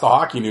 go ask the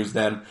Hockey News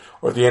then,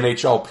 or the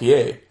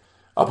NHLPA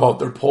about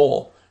their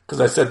poll. Because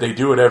I said they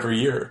do it every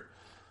year.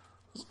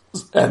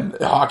 And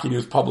Hockey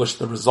News published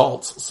the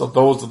results. So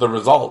those are the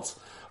results.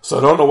 So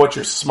I don't know what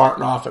you're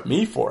smarting off at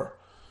me for.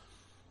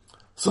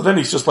 So then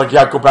he's just like,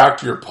 yeah, go back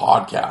to your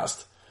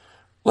podcast.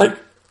 Like,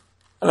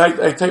 and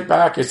I take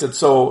back, I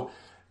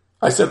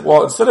said,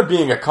 well, instead of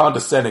being a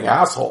condescending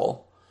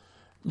asshole,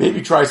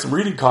 maybe try some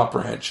reading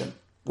comprehension,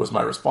 was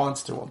my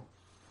response to him.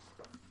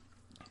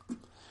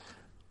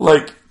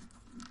 Like,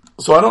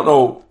 so I don't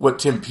know what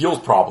Tim Peel's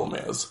problem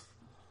is.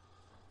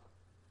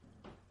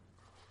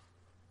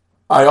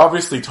 I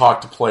obviously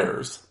talk to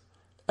players,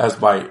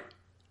 as my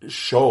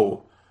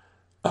show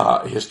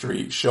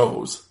history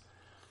shows.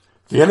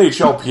 The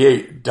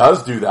NHLPA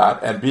does do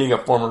that, and being a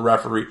former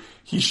referee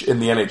in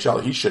the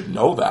NHL, he should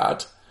know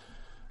that.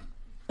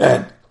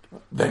 And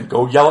then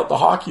go yell at the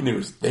Hockey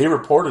News. They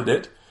reported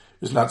it.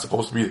 Isn't that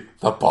supposed to be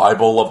the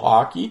Bible of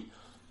hockey?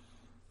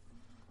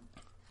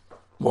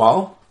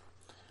 Well,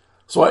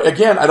 so I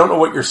don't know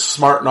what you're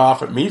smarting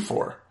off at me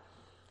for.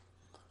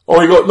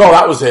 Oh, you go, no,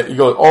 that was it. You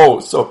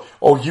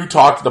go, you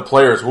talked to the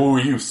players. Who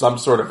were you, some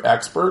sort of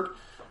expert?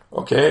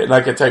 Okay, and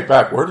I can take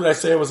back, where did I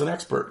say I was an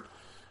expert?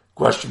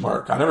 Question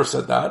mark. I never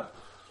said that.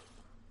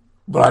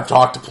 But I've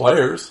talked to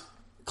players.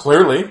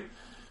 Clearly.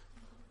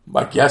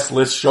 My guest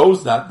list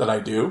shows that I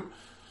do.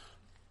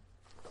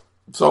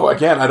 So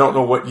again, I don't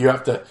know what you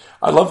have to...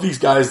 I love these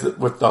guys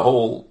with the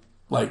whole,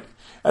 like...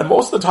 And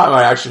most of the time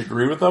I actually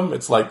agree with them.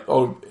 It's like,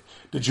 oh,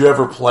 did you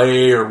ever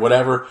play or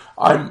whatever?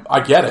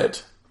 I get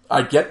it.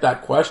 I get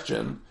that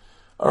question.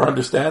 Or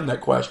understand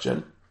that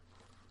question.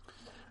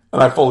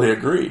 And I fully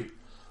agree.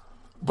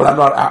 But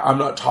I'm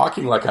not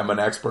talking like I'm an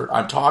expert.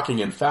 I'm talking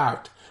in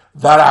fact.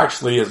 That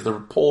actually is the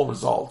poll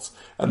results.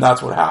 And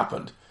that's what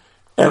happened.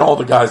 And all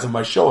the guys on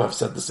my show have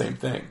said the same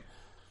thing.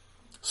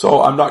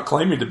 So I'm not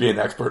claiming to be an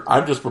expert.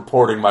 I'm just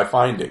reporting my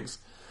findings.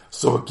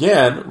 So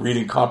again,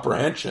 reading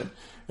comprehension.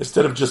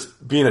 instead of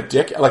just being a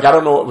dick. Like, I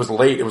don't know, it was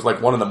late. It was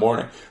like 1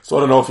 a.m. So I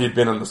don't know if he'd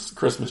been on this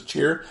Christmas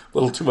cheer, a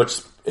little too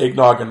much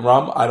eggnog and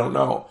rum. I don't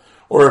know.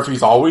 Or if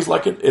he's always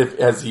like it,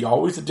 is he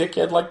always a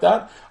dickhead like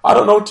that? I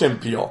don't know Tim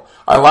Peel.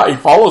 He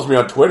follows me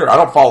on Twitter. I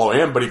don't follow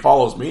him, but he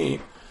follows me.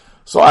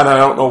 So, and I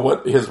don't know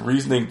what his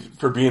reasoning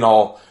for being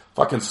all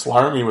fucking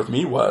slarmy with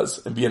me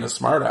was and being a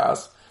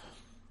smartass.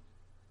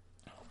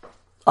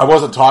 I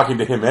wasn't talking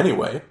to him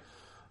anyway,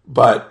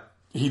 but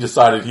he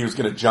decided he was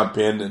going to jump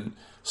in and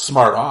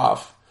smart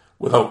off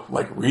without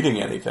like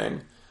reading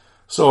anything.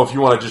 So if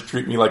you want to just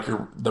treat me like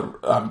you're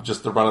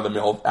just the run of the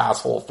mill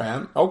asshole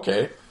fan,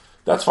 okay,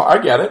 that's fine.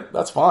 I get it.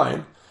 That's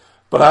fine.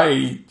 But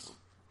I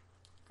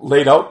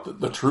laid out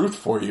the truth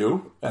for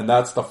you, and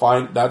that's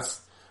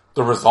the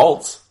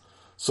results.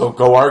 So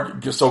go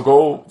argue. So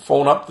go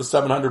phone up the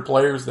 700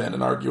 players then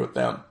and argue with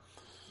them.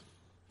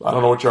 I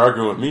don't know what you're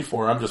arguing with me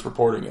for. I'm just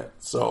reporting it.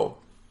 So,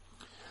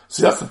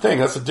 see, that's the thing.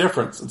 That's the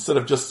difference. Instead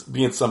of just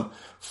being some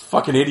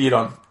fucking idiot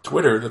on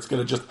Twitter that's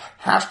going to just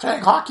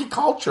hashtag hockey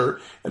culture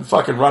and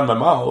fucking run my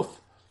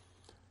mouth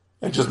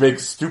and just make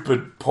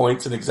stupid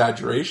points and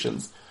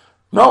exaggerations.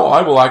 No,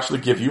 I will actually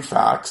give you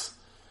facts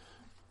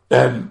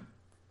and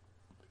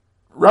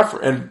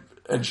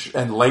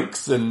and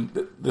links,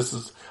 and this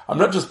is, I'm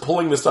not just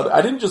pulling this out.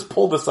 I didn't just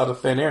pull this out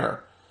of thin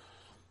air,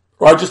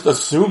 or I just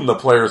assumed the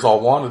players all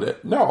wanted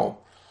it. No.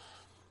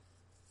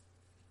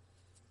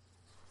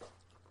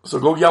 So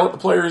go yell at the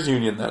players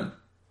union then.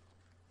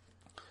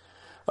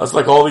 That's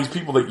like all these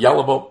people that yell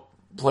about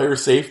player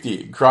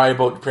safety, cry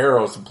about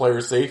Peros and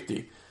player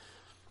safety.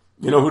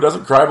 You know who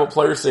doesn't cry about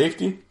player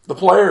safety? The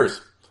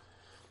players.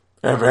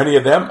 And if any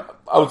of them,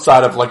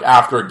 outside of like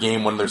after a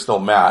game when they're still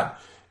mad,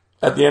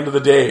 at the end of the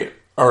day,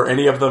 are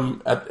any of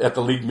them at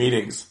the league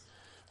meetings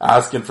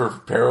asking for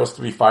Peros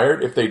to be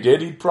fired? If they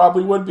did, he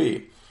probably would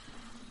be.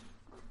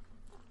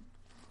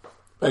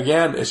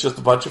 Again, it's just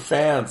a bunch of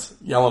fans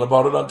yelling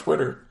about it on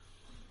Twitter.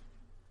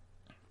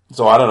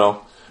 So I don't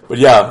know. But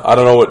yeah, I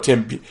don't know what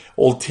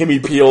old Timmy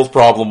Peel's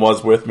problem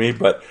was with me,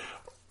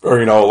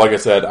 or like I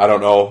said, I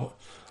don't know.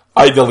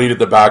 I deleted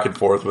the back and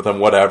forth with him,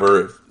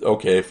 whatever.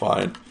 Okay,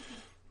 fine.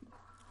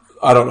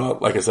 I don't know.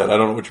 Like I said, I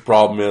don't know what your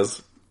problem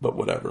is, but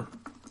whatever.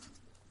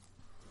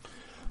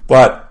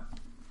 But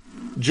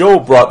Joe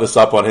brought this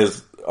up on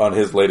his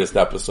latest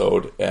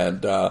episode,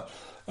 and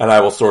I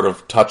will sort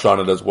of touch on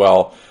it as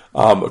well.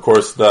 Of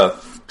course, the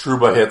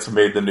Trouba hits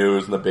made the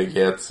news and the big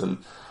hits, and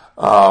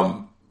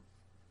and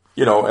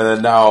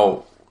then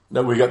now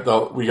we got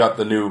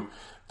the new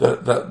the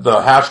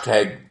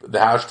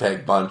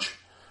hashtag bunch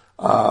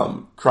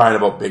crying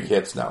about big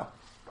hits now.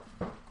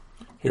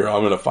 Here,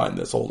 I'm going to find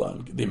this. Hold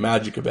on. The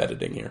magic of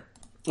editing here.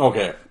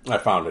 Okay, I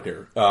found it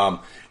here.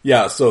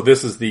 So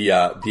this is the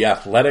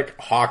Athletic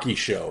Hockey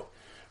Show.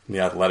 The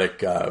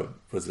Athletic,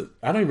 was it?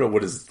 I don't even know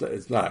what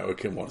it's not. I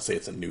can't want to say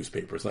it's a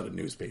newspaper. It's not a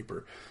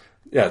newspaper.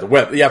 Yeah,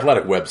 the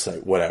Athletic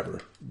website,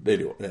 whatever. They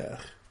do. Yeah.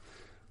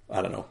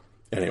 I don't know.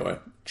 Anyway,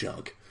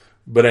 junk.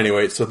 But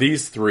anyway, so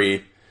these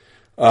three,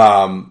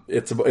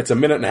 it's a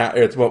minute and a half,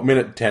 it's about a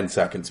minute and 10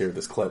 seconds here,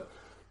 this clip.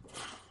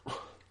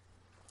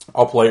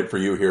 I'll play it for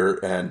you here,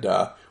 and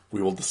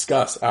we will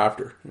discuss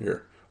after.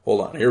 Here,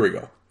 hold on. Here we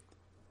go.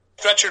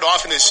 Stretchered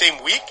off in the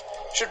same week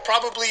should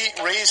probably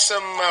raise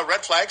some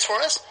red flags for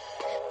us.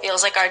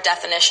 Feels like our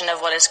definition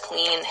of what is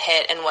clean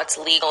hit and what's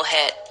legal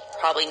hit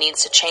probably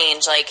needs to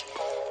change. Like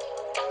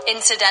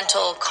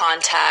incidental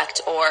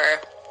contact or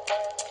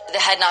the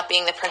head not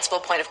being the principal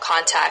point of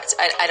contact.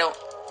 I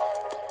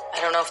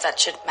don't know if that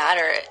should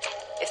matter.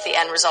 If the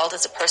end result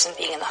is a person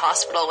being in the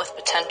hospital with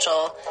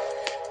potential,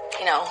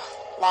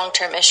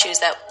 long-term issues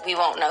that we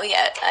won't know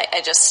yet.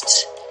 And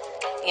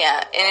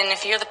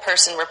if you're the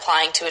person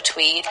replying to a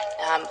tweet,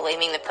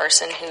 blaming the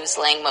person who's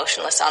laying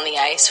motionless on the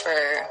ice for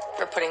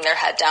putting their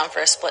head down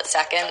for a split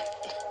second,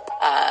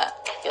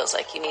 feels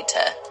like you need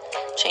to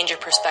change your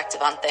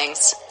perspective on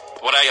things.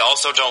 What I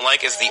also don't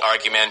like is the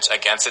argument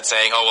against it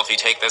saying, oh, well, if you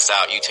take this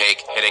out, you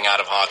take hitting out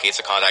of hockey, it's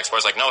a contact sport.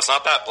 It's like, no, it's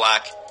not that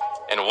black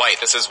and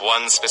white. This is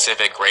one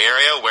specific gray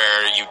area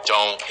where you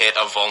don't hit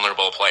a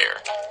vulnerable player.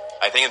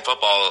 I think in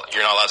football,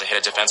 you're not allowed to hit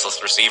a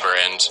defenseless receiver,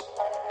 and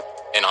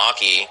in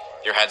hockey,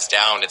 your head's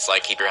down. It's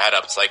like, keep your head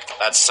up. It's like,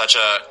 that's such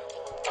a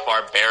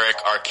barbaric,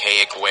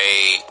 archaic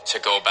way to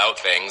go about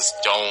things.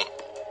 Don't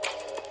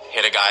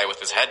hit a guy with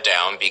his head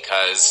down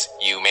because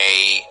you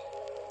may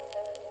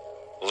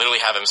literally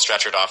have him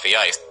stretchered off the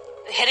ice.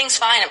 Hitting's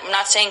fine. I'm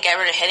not saying get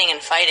rid of hitting and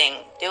fighting.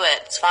 Do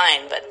it. It's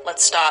fine. But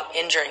let's stop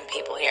injuring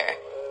people here.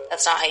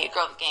 That's not how you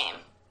grow the game.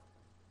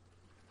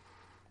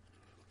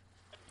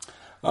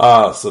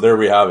 So there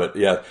we have it.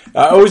 Yeah.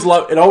 I always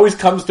love, it always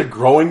comes to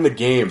growing the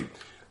game.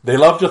 They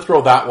love to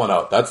throw that one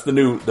out. That's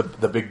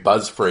the big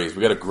buzz phrase.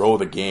 We got to grow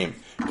the game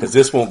because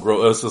this won't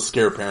grow. This will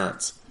scare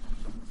parents.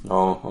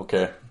 Oh,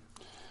 okay.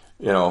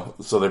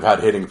 So they've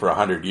had hitting for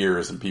 100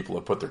 years and people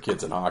have put their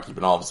kids in hockey,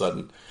 but all of a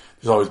sudden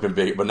there's always been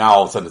big, but now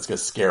all of a sudden it's going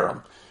to scare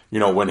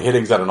them. When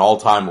hitting's at an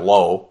all-time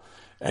low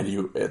and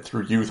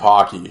through youth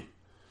hockey,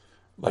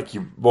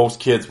 most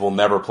kids will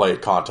never play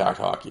contact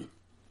hockey.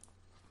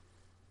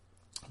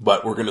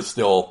 But we're going to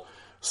still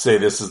say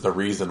this is the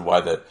reason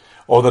why the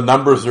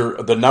numbers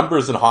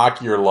in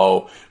hockey are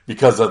low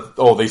because of,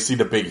 they see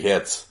the big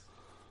hits.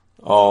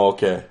 Oh,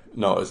 okay.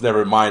 No, it's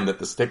never mind that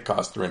the stick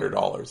costs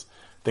 $300. I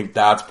think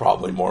that's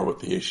probably more what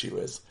the issue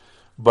is.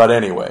 But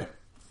anyway,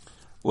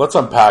 let's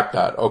unpack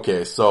that.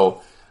 Okay,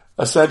 so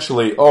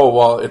essentially,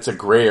 it's a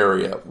gray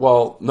area.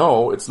 Well,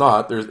 no, it's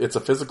not. It's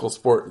a physical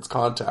sport. It's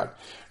contact.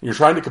 You're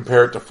trying to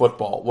compare it to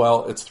football.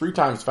 Well, it's 3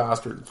 times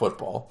faster than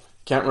football.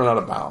 Can't run out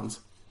of bounds.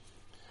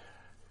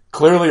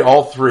 Clearly,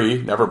 all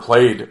three never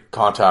played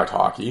contact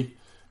hockey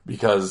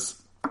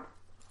because,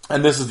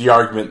 and this is the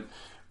argument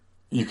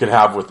you can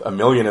have with a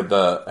million of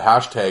the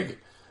hashtag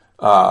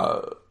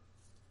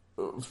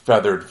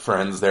feathered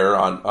friends there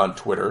on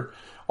Twitter,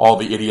 all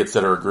the idiots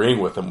that are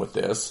agreeing with them with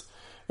this.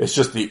 It's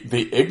just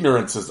the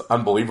ignorance is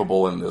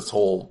unbelievable in this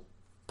whole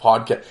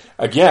podcast.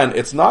 Again,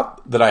 it's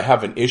not that I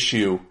have an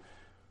issue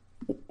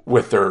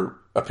with their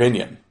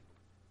opinion.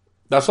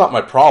 That's not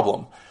my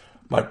problem.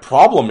 My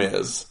problem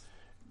is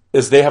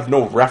they have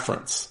no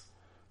reference.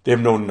 They have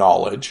no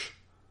knowledge.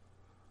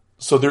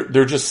 So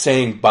they're just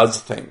saying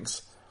buzz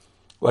things.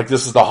 Like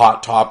this is the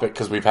hot topic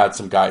because we've had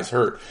some guys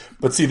hurt.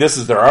 But see, this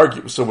is their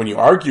argument. So when you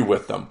argue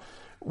with them,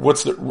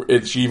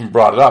 she even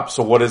brought it up.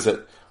 So what is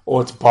it?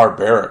 Oh, it's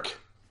barbaric.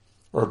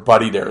 Or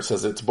Buddy there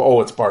says it's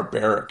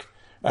barbaric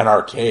and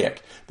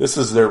archaic. This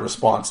is their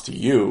response to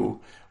you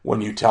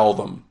when you tell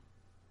them.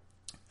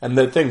 And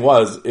the thing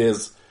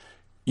is,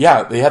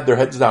 they had their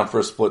heads down for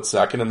a split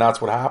second and that's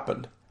what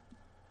happened.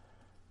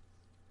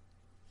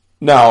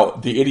 Now,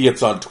 the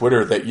idiots on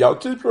Twitter that yell,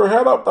 keep your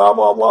head up, blah,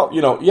 blah, blah.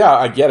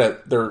 I get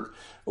it. A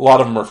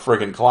lot of them are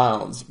friggin'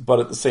 clowns. But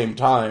at the same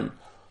time,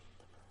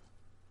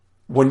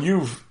 when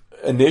you've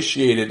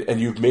initiated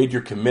and you've made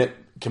your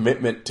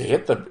commitment to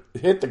hit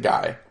the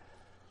guy,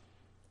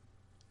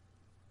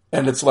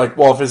 and it's like,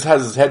 well, if he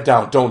has his head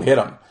down, don't hit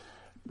him.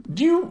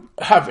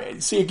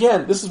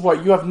 Again, this is why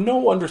you have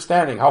no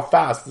understanding how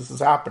fast this is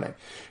happening.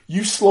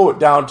 You slow it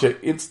down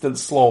to instant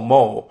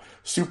slow-mo,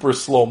 super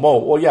slow-mo.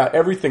 Well, yeah,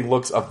 everything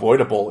looks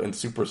avoidable in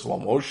super slow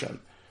motion.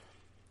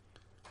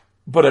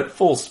 But at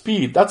full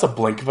speed, that's a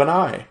blink of an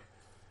eye.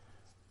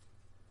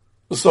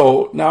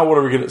 So now what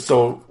are we going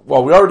to...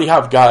 we already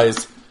have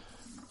guys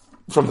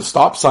from the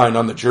stop sign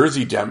on the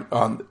jersey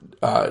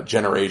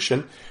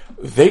generation.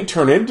 They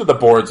turn into the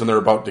boards and they're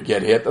about to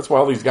get hit. That's why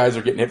all these guys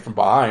are getting hit from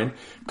behind,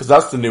 because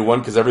that's the new one,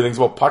 because everything's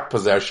about puck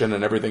possession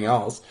and everything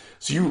else.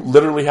 So you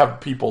literally have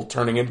people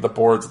turning into the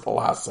boards at the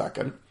last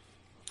second.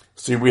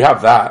 See, we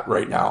have that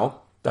right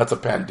now. That's a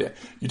pandemic.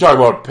 You talk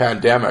about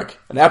pandemic,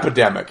 an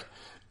epidemic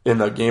in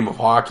the game of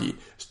hockey.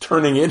 It's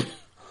turning into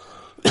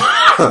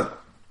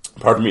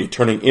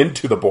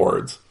the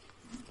boards.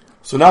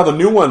 So now the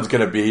new one's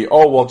going to be,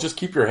 just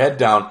keep your head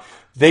down.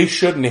 They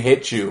shouldn't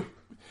hit you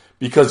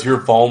because you're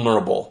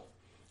vulnerable.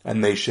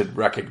 And they should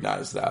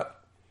recognize that.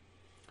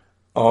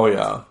 Oh,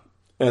 yeah.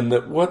 And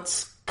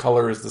what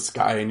color is the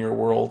sky in your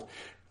world?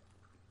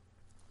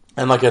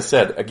 And like I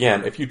said,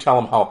 again, if you tell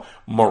them how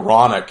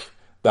moronic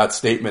that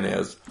statement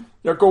is,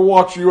 go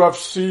watch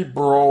UFC,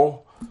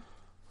 bro.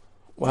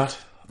 What?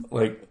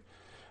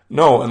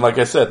 No. And like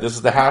I said, this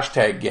is the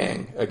hashtag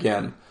gang,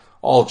 again,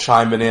 all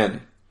chiming in.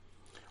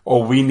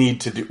 Oh, we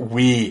need to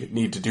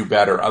do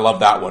better. I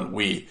love that one.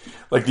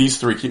 Like these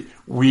three,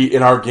 we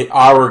in our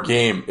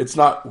game. It's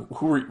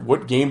not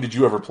what game did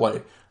you ever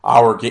play?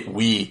 Our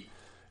game.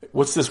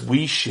 What's this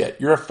we shit?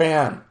 You're a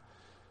fan.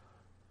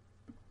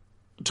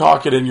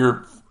 Talk it in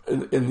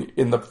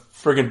the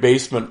friggin'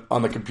 basement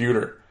on the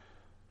computer.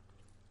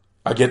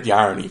 I get the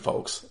irony,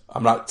 folks.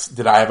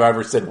 Did I have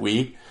ever said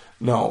we?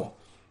 No.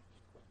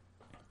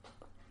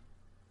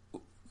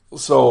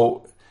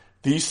 So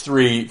these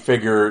three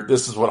figure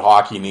this is what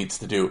hockey needs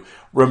to do.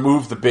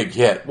 Remove the big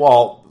hit.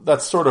 Well,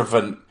 that's sort of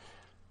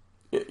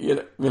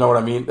you know what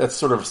I mean? That's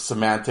sort of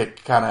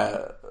semantic kind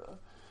of,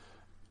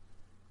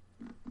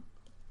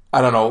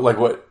 I don't know, like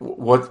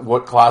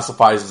what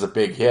classifies as a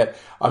big hit.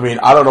 I mean,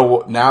 I don't know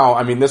what now.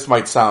 I mean, this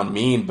might sound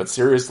mean, but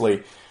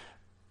seriously,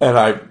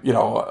 and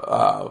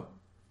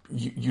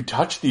you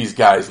touch these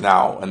guys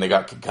now and they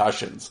got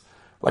concussions.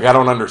 Like, I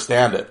don't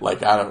understand it.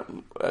 Like,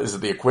 is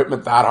it the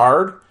equipment that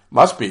hard?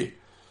 Must be.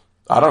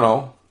 I don't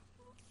know.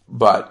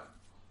 But,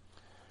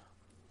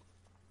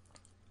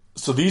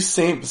 so this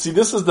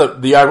is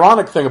the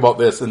ironic thing about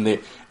this,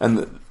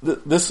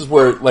 this is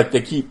where, like,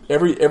 they keep,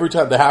 every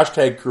time the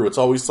hashtag crew, it's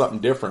always something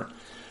different.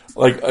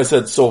 Like I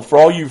said, so for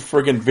all you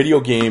friggin' video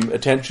game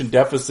attention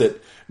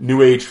deficit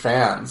new age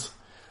fans,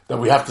 that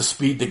we have to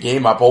speed the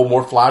game up,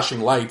 more flashing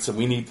lights, and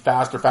we need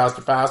faster.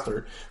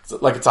 It's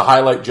like it's a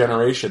highlight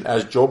generation.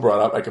 As Joe brought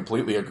up, I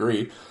completely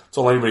agree. It's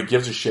all anybody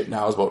gives a shit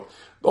now is about,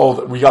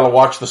 we gotta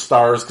watch the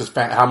stars because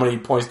how many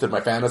points did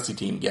my fantasy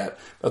team get?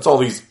 That's all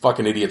these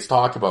fucking idiots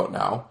talk about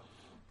now.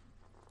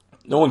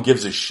 No one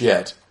gives a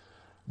shit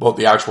about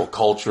the actual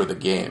culture of the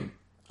game.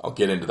 I'll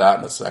get into that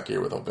in a sec here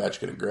with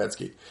Ovechkin and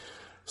Gretzky.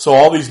 So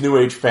all these new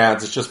age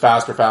fans, it's just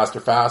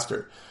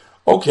faster.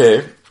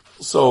 Okay,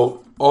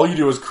 so all you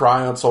do is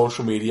cry on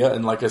social media,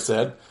 and like I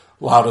said,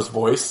 loudest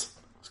voice,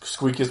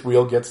 squeakiest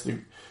wheel gets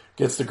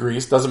gets the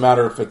grease. Doesn't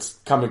matter if it's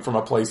coming from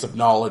a place of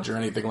knowledge or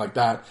anything like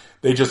that.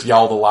 They just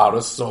yell the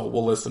loudest, so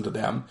we'll listen to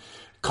them.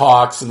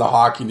 Cox and the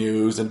Hockey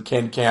News and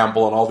Ken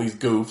Campbell and all these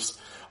goofs.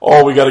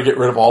 Oh, we got to get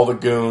rid of all the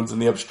goons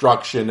and the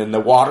obstruction and the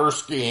water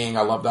skiing.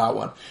 I love that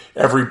one.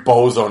 Every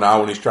bozo now,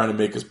 when he's trying to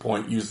make his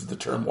point, uses the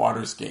term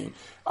water skiing.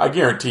 I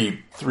guarantee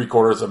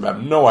 3/4 of them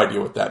have no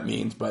idea what that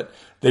means, but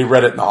they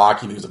read it in the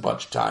Hockey News a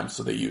bunch of times,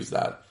 so they use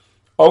that.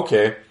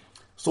 Okay,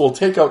 so we'll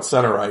take out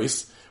center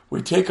ice.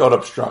 We take out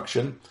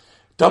obstruction.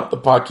 Dump the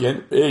puck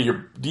in. Hey,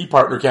 your D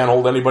partner can't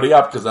hold anybody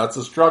up because that's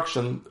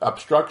obstruction.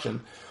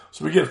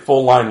 So we get a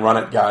full line run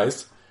it,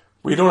 guys.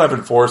 We don't have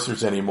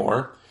enforcers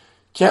anymore.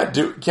 Can't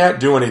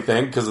do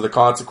anything because of the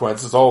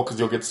consequences. Oh, because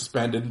you'll get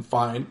suspended and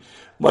fined.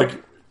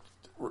 Like,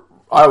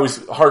 I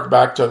always hark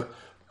back to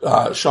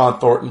Sean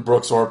Thornton,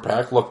 Brooks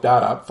Orpek. Look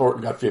that up.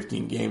 Thornton got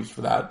 15 games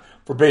for that,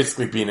 for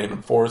basically being an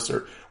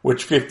enforcer,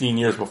 which 15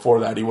 years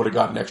before that, he would have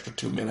got an extra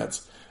 2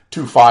 minutes.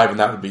 2-5, and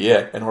that would be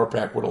it. And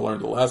Orpek would have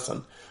learned a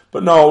lesson.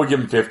 But no, we give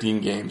him 15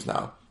 games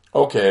now.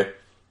 Okay.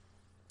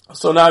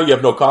 So now you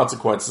have no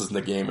consequences in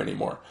the game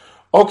anymore.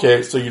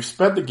 Okay, so you've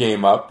sped the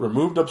game up,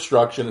 removed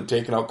obstruction, and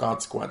taken out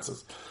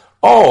consequences.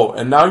 Oh,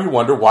 and now you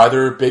wonder why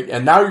they're big,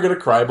 and now you're going to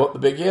cry about the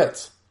big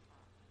hits.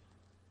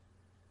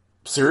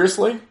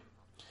 Seriously?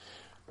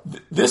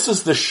 This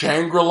is the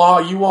Shangri-La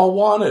you all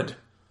wanted.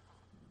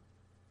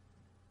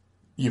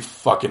 You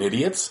fucking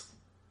idiots.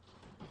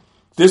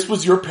 This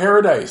was your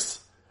paradise.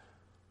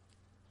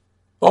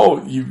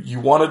 Oh, you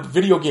wanted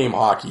video game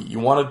hockey. You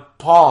wanted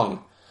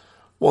Pong.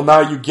 Well,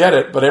 now you get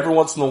it, but every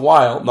once in a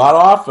while, not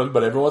often,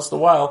 but every once in a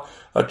while,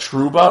 a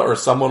Trouba or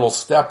someone will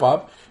step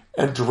up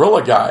and drill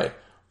a guy.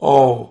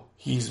 Oh,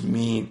 he's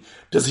mean.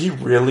 Does he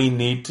really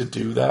need to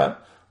do that?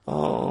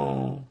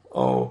 Oh.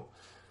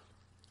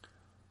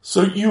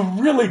 So you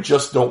really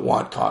just don't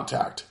want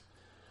contact.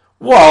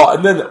 Well,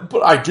 and then,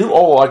 but I do,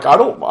 I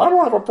don't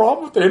have a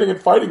problem with the hitting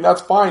and fighting.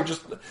 That's fine,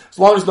 just as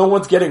long as no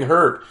one's getting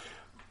hurt.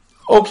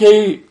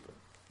 Okay,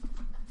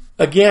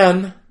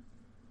 again,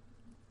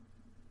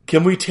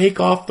 can we take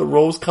off the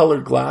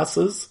rose-colored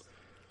glasses?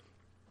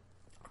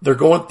 They're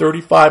going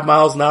 35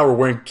 miles an hour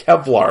wearing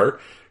Kevlar.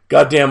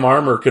 Goddamn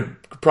armor could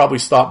probably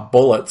stop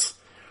bullets.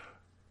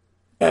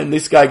 And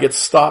this guy gets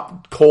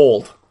stopped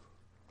cold.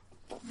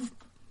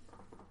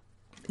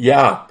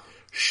 Yeah,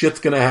 shit's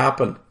gonna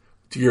happen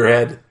to your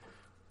head.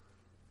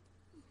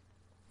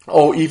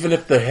 Oh, even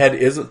if the head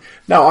isn't...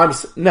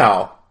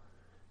 Now,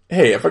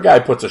 hey, if a guy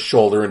puts a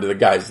shoulder into the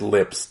guy's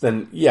lips,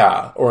 then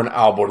yeah, or an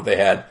elbow to the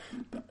head...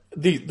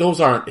 Those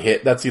aren't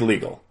hit. That's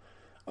illegal.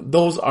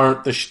 Those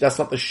aren't that's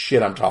not the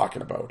shit I'm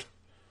talking about.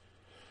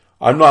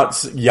 I'm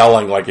not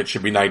yelling like it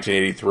should be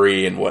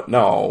 1983 and what.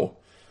 No.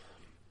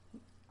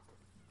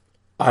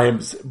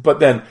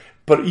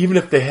 But even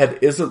if the head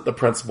isn't the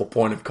principal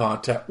point of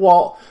contact,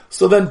 well,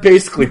 so then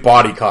basically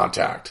body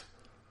contact.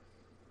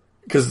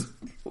 Because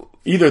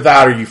either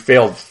that or you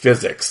failed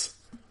physics.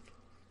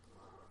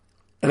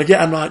 And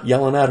again, I'm not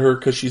yelling at her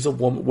because she's a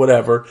woman,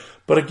 whatever.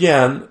 But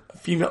again,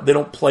 female, they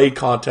don't play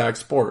contact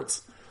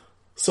sports.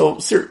 So,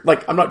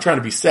 I'm not trying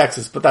to be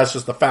sexist, but that's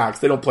just the facts.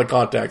 They don't play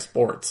contact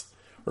sports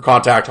or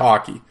contact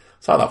hockey.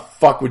 So how the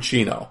fuck would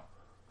she know?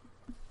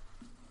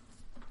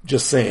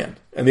 Just saying.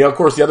 And of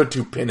course, the other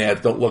two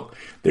pinheads don't look,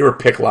 they were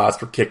picked last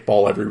for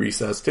kickball every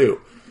recess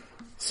too.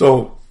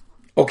 So,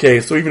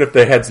 okay, so even if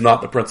the head's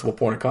not the principal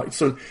point of contact,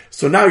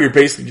 so now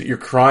you're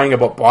crying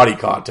about body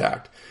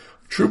contact.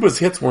 Trouba's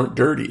hits weren't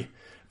dirty.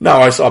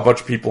 Now, I saw a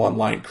bunch of people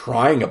online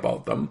crying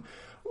about them.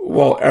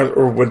 Well,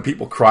 or when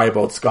people cry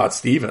about Scott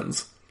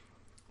Stevens.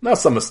 Now,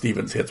 some of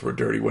Stevens' hits were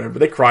dirty, whatever, but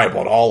they cry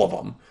about all of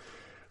them.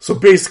 So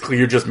basically,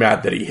 you're just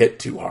mad that he hit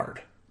too hard.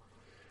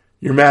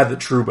 You're mad that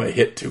Trouba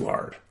hit too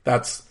hard.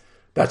 That's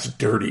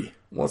dirty.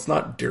 Well, it's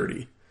not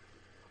dirty.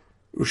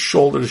 It was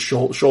shoulder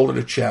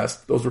to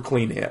chest. Those were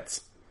clean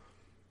hits.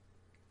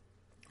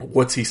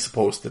 What's he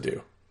supposed to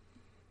do?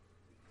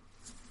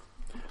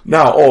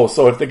 Now,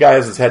 so if the guy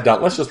has his head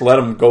down, let's just let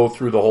him go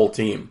through the whole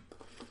team.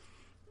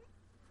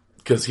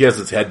 Because he has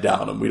his head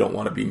down and we don't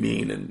want to be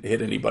mean and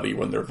hit anybody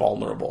when they're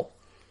vulnerable.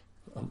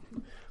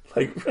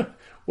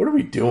 What are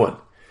we doing?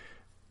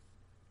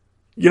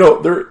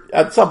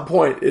 At some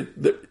point,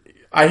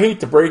 I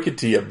hate to break it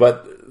to you,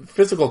 but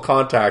physical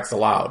contact's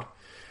allowed.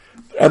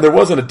 And there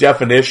wasn't a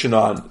definition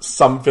on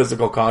some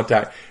physical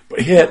contact.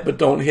 But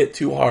don't hit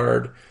too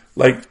hard.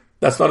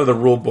 That's not in the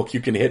rule book.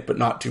 You can hit, but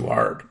not too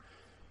hard.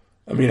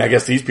 I mean, I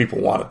guess these people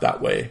want it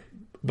that way.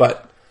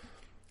 But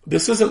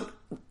that's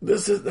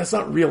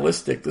not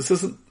realistic. This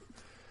isn't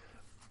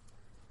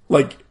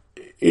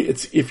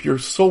if you're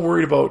so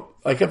worried about,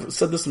 I've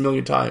said this a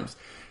million times,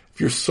 if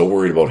you're so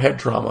worried about head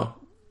trauma,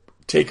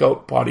 take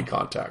out body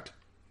contact.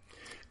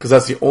 Because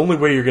that's the only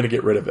way you're going to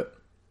get rid of it.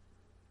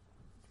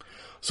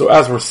 So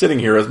as we're sitting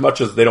here, as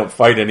much as they don't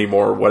fight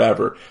anymore or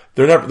whatever,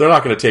 they're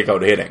not going to take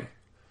out hitting.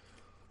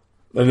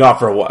 And not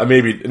for a while.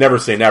 Maybe never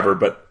say never,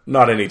 but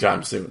not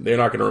anytime soon. They're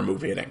not going to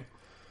remove hitting.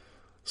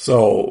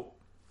 So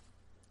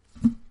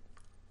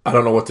I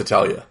don't know what to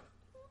tell you.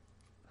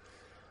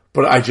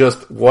 But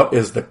what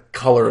is the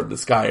color of the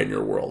sky in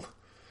your world?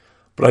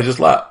 But I just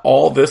let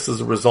all this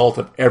as a result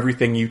of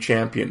everything you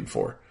championed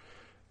for.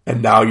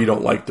 And now you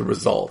don't like the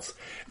results.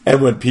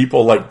 And when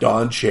people like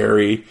Don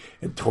Cherry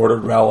and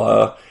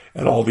Tortorella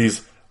and all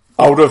these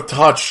out of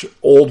touch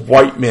old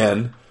white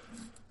men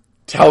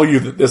tell you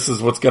that this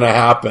is what's going to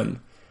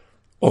happen,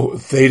 oh,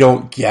 they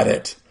don't get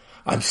it.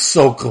 I'm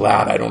so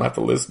glad I don't have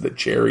to listen to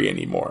Cherry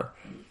anymore.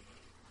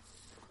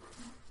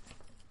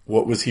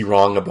 What was he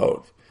wrong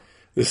about?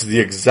 This is the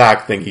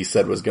exact thing he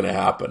said was going to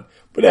happen.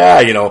 But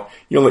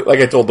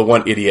like I told the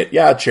one idiot,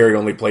 Cherry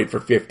only played for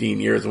 15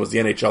 years and was the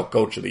NHL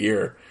Coach of the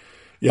Year.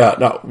 Yeah,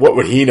 now what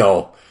would he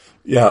know?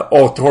 Yeah,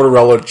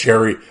 Tortorella,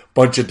 Cherry,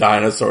 bunch of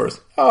dinosaurs.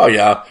 Oh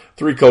yeah,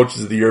 3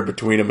 Coaches of the Year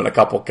between them and a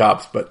couple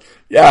cups. But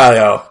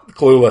yeah,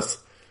 clueless.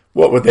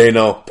 What would they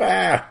know?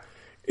 Bah,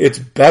 it's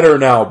better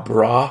now,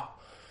 brah.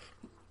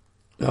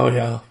 Oh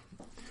yeah,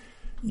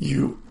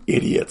 you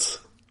idiots.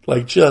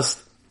 Like just...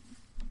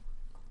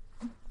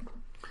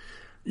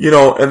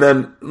 and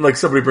then, like,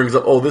 somebody brings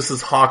up, this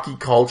is hockey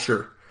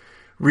culture.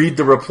 Read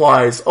the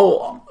replies.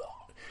 All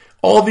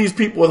these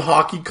people with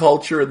hockey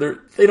culture,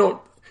 they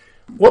don't...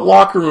 What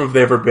locker room have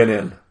they ever been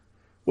in?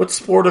 What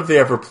sport have they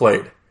ever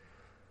played?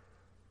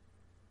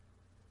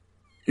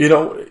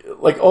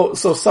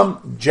 So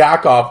some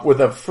jack-off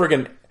with a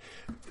friggin'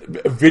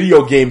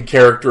 video game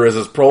character as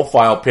his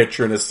profile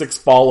picture and his 6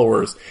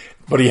 followers...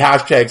 But he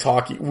hashtags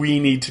hockey. We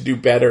need to do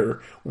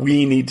better.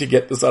 We need to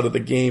get this out of the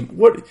game.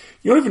 What?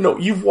 You don't even know.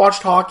 You've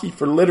watched hockey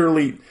for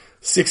literally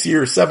 6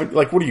 years, 7.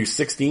 Like, what are you,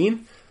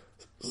 16?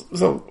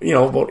 So,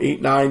 about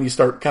 8, 9, you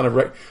start kind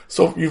of...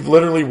 So you've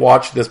literally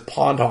watched this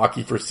pond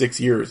hockey for 6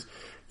 years.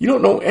 You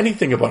don't know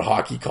anything about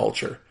hockey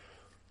culture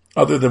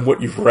other than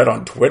what you've read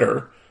on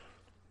Twitter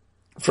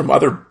from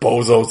other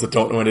bozos that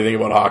don't know anything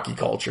about hockey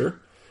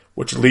culture,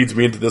 which leads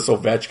me into this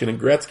Ovechkin and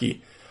Gretzky.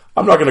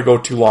 I'm not going to go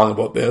too long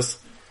about this.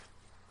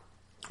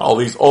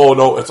 It's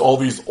all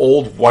these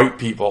old white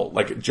people.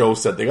 Like Joe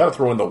said, they got to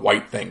throw in the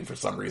white thing for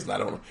some reason. I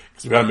don't know.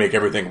 Because we got to make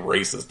everything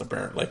racist,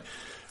 apparently.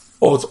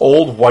 It's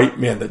old white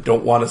men that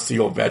don't want to see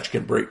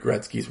Ovechkin break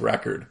Gretzky's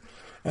record.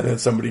 And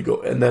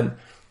then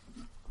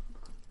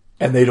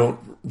and they don't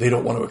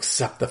want to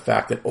accept the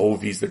fact that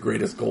Ovi's the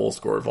greatest goal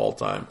scorer of all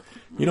time.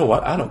 You know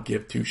what? I don't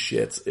give 2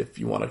 shits if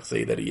you want to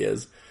say that he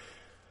is.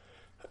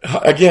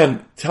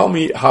 Again, tell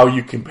me how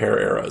you compare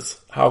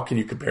eras. How can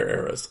you compare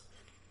eras?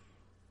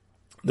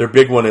 Their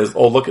big one is,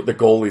 look at the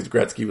goalies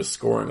Gretzky was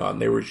scoring on.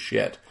 They were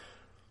shit.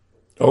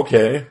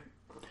 Okay.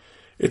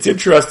 It's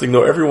interesting,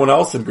 though, everyone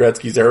else in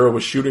Gretzky's era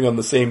was shooting on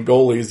the same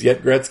goalies,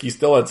 yet Gretzky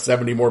still had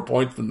 70 more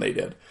points than they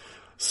did.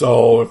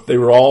 So if they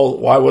were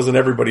why wasn't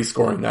everybody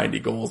scoring 90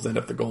 goals then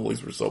if the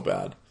goalies were so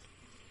bad?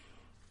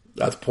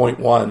 That's point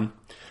 1.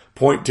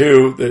 Point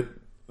 2, that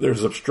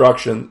there's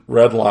obstruction,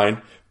 red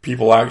line.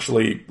 People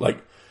actually,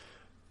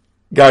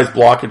 guys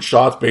blocking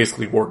shots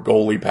basically wore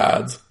goalie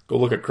pads. Go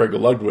look at Craig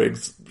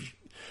Ludwig's.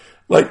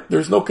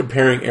 There's no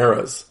comparing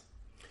eras.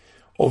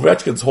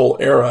 Ovechkin's whole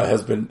era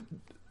has been,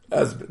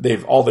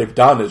 all they've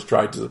done is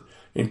tried to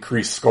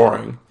increase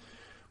scoring,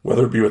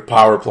 whether it be with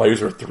power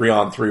plays or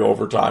 3-on-3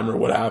 overtime or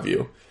what have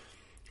you.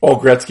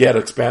 Gretzky had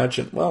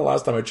expansion. Well,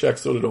 last time I checked,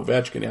 so did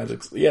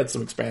Ovechkin. He had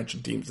some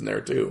expansion teams in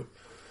there too.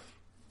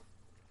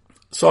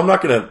 So I'm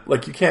not gonna,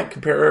 you can't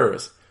compare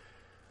eras.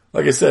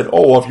 Like I said,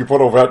 if you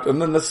put Ovechkin,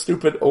 and then the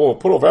stupid,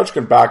 put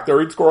Ovechkin back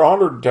there, he'd score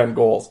 110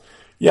 goals.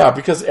 Yeah,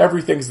 because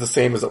everything's the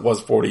same as it was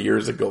 40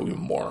 years ago, you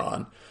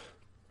moron.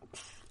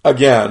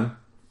 Again,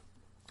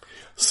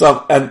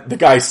 and the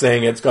guy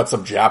saying it's got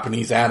some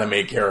Japanese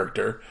anime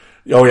character.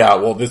 Oh yeah,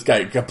 well this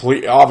guy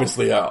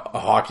obviously a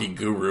hockey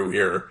guru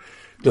here,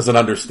 doesn't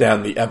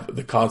understand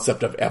the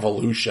concept of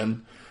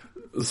evolution.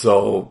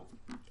 So,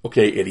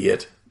 okay,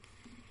 idiot.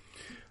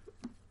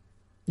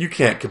 You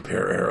can't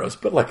compare eras,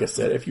 but like I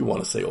said, if you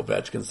want to say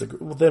Ovechkin's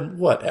then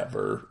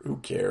whatever. Who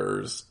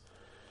cares?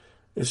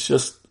 It's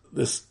just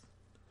this...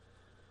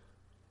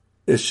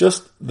 It's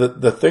just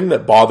the thing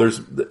that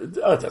bothers...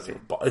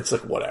 It's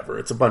whatever.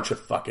 It's a bunch of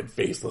fucking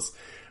faceless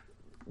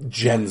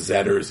Gen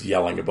Zers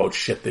yelling about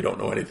shit they don't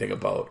know anything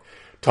about.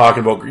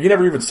 Talking about... You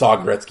never even saw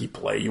Gretzky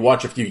play. You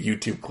watch a few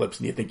YouTube clips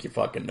and you think you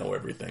fucking know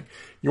everything.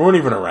 You weren't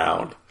even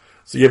around.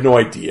 So you have no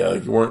idea.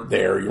 You weren't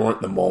there. You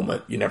weren't in the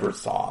moment. You never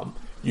saw him.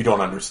 You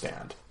don't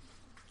understand.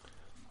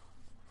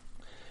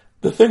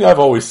 The thing I've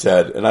always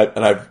said, and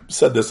I've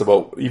said this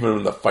about even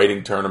in the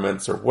fighting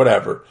tournaments or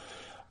whatever...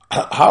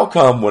 How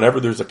come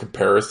whenever there's a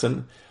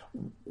comparison,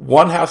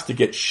 one has to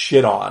get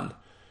shit on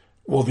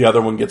while the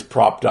other one gets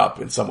propped up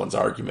in someone's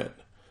argument?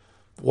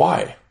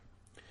 Why?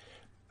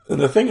 And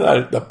the thing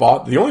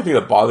the only thing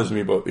that bothers me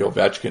about the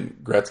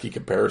Ovechkin-Gretzky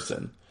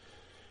comparison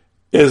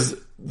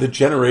is the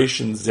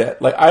Generation Z.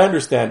 I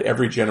understand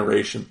every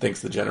generation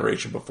thinks the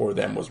generation before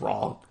them was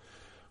wrong.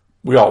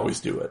 We always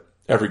do it.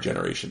 Every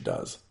generation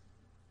does.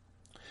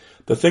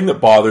 The thing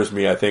that bothers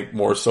me, I think,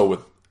 more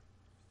so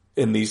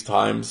in these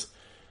times...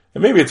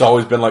 And maybe it's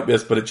always been like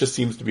this, but it just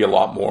seems to be a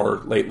lot more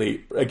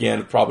lately.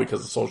 Again, probably because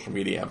of social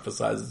media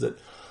emphasizes it.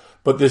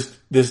 But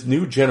this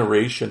new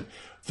generation,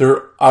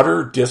 their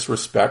utter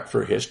disrespect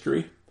for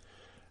history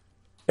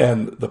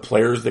and the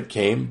players that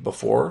came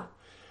before,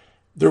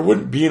 there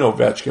wouldn't be an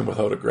Ovechkin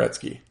without a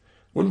Gretzky.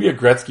 Wouldn't be a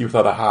Gretzky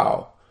without a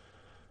Howe.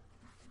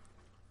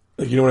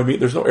 Like, you know what I mean?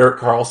 There's no Erik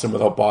Karlsson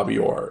without Bobby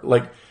Orr.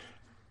 Like,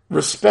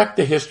 respect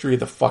the history of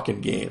the fucking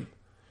game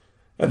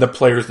and the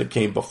players that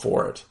came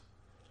before it.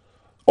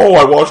 Oh,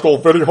 I watched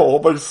old video.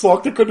 They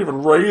sucked. They couldn't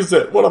even raise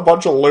it. What a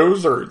bunch of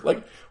losers.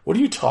 Like, what are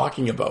you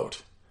talking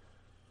about?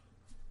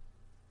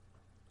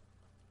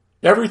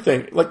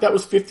 Everything. Like, that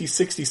was 50,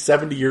 60,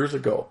 70 years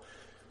ago.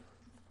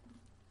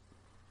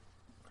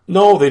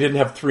 No, they didn't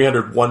have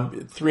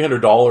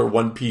 $300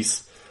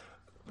 one-piece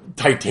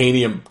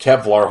titanium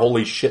Kevlar,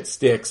 holy shit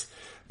sticks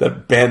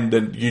that bend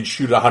and you'd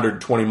shoot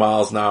 120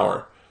 miles an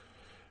hour.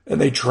 And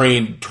they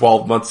trained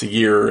 12 months a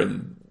year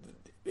and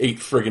ate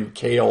friggin'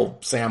 kale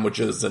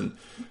sandwiches and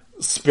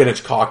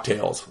spinach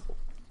cocktails.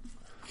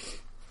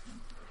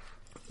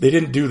 They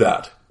didn't do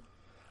that.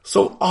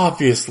 So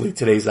obviously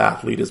today's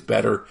athlete is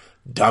better,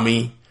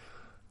 dummy.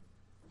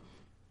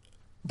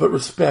 But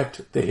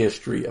respect the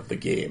history of the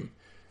game.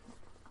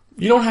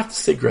 You don't have to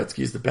say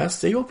Gretzky's the best.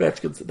 Say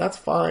Ovechkin's, that's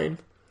fine.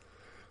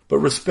 But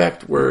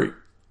respect where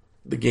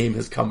the game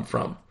has come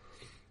from.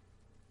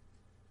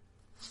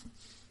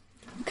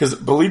 Because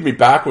believe me,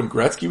 back when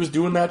Gretzky was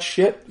doing that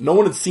shit, no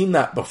one had seen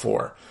that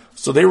before.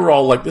 So they were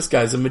all like, this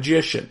guy's a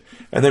magician.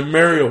 And then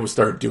Mario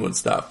started doing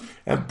stuff.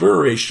 And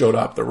Bure showed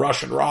up, the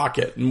Russian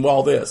rocket, and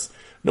all this.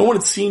 No one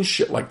had seen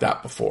shit like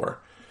that before.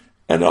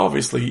 And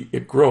obviously,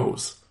 it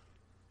grows.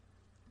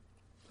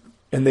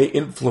 And they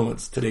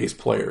influence today's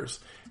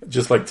players.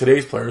 Just like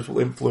today's players will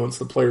influence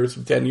the players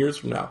from 10 years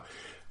from now.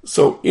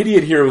 So,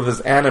 idiot here with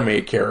his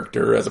anime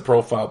character as a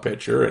profile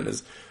picture and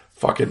his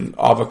fucking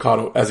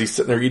avocado, as he's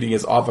sitting there eating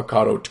his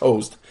avocado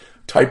toast,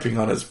 typing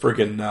on his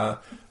friggin'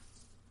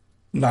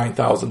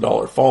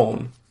 $9,000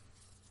 phone.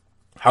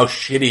 How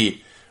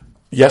shitty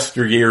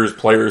yesteryear's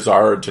players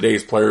are and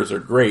today's players are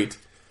great.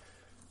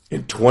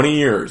 In 20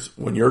 years,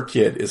 when your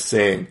kid is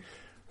saying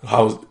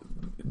how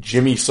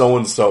Jimmy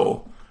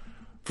so-and-so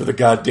for the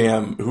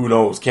goddamn, who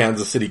knows,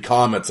 Kansas City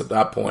Comets at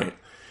that point,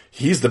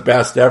 he's the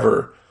best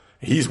ever.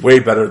 He's way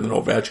better than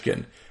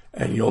Ovechkin.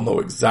 And you'll know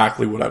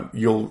exactly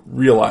you'll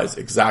realize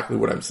exactly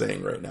what I'm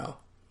saying right now.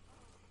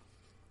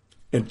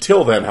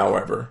 Until then,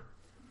 however,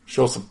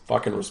 show some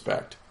fucking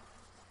respect.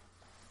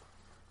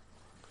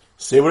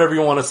 Say whatever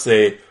you want to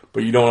say,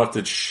 but you don't have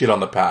to shit on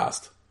the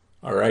past.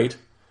 Alright?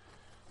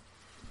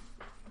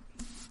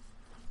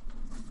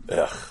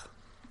 Ugh.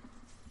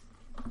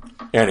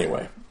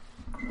 Anyway.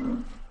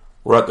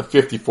 We're at the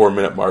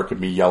 54-minute mark of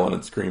me yelling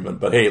and screaming.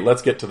 But hey,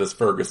 let's get to this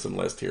Ferguson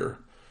list here.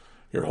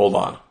 Here, hold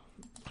on.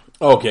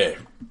 Okay.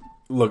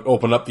 Look,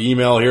 open up the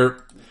email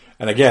here.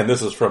 And again,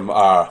 this is from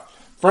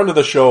friend of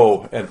the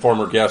show and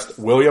former guest,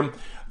 William.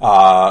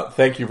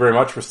 Thank you very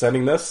much for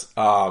sending this.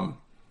 Although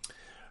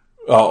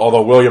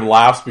William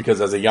laughs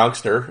because as a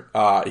youngster,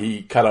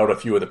 he cut out a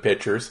few of the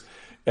pictures.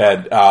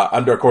 And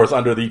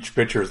under each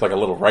picture is like a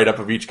little write-up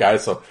of each guy.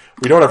 So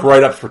we don't have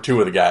write-ups for two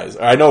of the guys.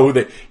 I know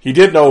he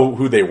did know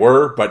who they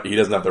were, but he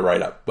doesn't have the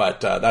write-up.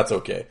 But that's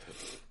okay.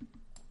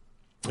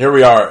 Here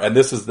we are, and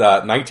this is the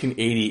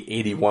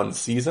 1980-81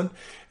 season,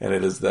 and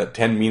it is the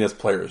 10 meanest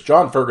players.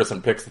 John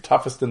Ferguson picks the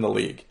toughest in the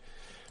league.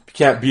 If you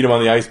can't beat him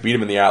on the ice, beat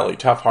him in the alley.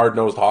 Tough,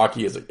 hard-nosed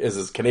hockey is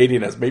as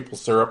Canadian as maple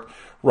syrup,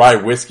 rye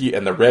whiskey,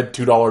 and the red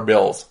 $2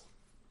 bills.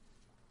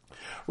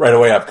 Right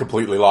away, I've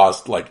completely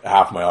lost like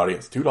half my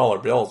audience.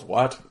 $2 bills,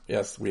 what?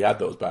 Yes, we had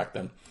those back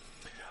then.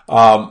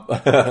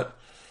 And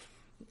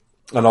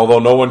although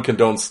no one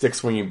condones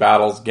stick-swinging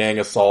battles, gang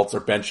assaults, or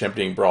bench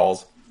emptying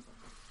brawls,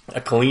 a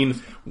clean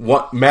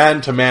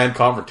man-to-man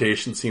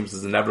confrontation seems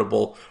as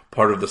inevitable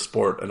part of the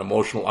sport, an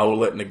emotional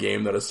outlet in a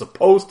game that is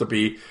supposed to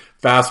be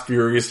fast,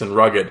 furious, and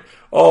rugged.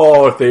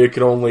 Oh, if they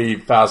could only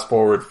fast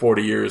forward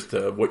 40 years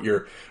to what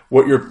your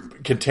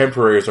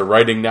contemporaries are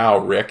writing now,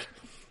 Rick.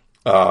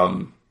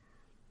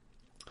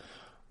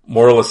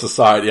 Moralist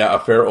aside, yeah, a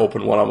fair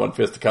open one-on-one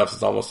fisticuffs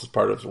is almost as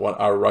part of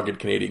our rugged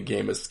Canadian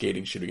game as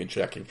skating, shooting, and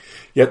checking.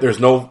 Yet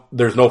there's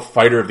no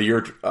Fighter of the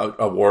Year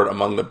award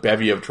among the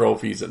bevy of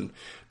trophies and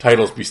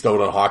titles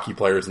bestowed on hockey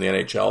players in the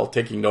NHL.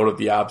 Taking note of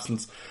the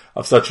absence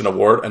of such an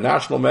award, a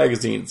national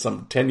magazine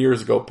some 10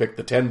 years ago picked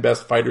the 10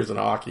 best fighters in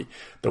hockey.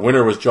 The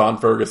winner was John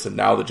Ferguson,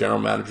 now the general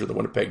manager of the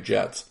Winnipeg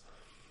Jets.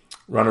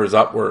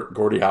 Runners-up were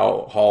Gordie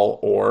Hall,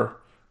 Orr,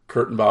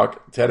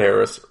 Kurtenbach, Ted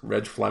Harris,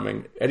 Reg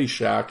Fleming, Eddie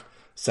Shack,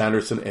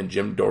 Sanderson, and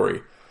Jim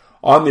Dory.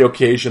 On the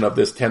occasion of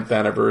this 10th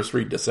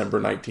anniversary,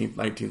 December 19th,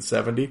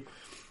 1970,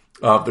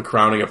 of the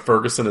crowning of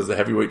Ferguson as the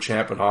heavyweight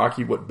champ in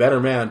hockey, what better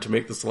man to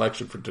make the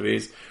selection for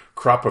today's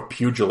crop of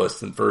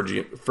pugilists than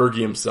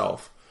Fergie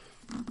himself?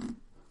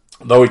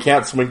 Though he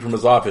can't swing from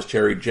his office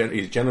chair,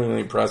 he's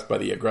genuinely impressed by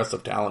the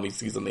aggressive talent he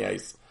sees on the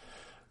ice.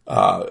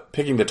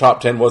 Picking the top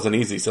 10 wasn't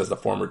easy, says the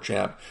former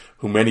champ,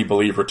 who many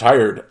believe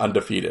retired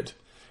undefeated.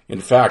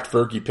 In fact,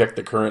 Fergie picked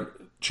the current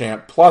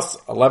champ plus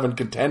 11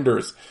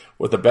 contenders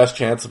with the best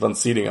chance of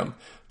unseating him.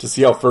 To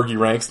see how Fergie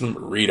ranks them,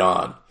 read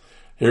on.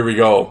 Here we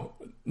go.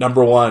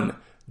 Number 1,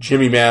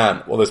 Jimmy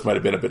Mann. Well, this might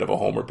have been a bit of a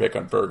homer pick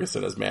on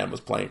Ferguson as Mann was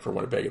playing for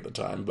Winnipeg at the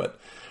time. But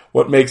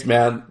what makes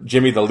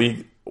Jimmy the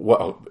league?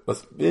 Well,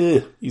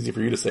 easy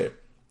for you to say.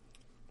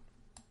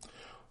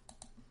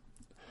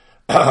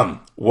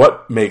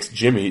 What makes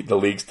Jimmy the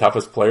league's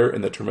toughest player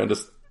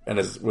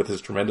with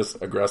his tremendous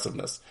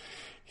aggressiveness?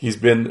 He's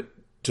been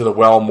to the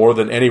well more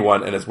than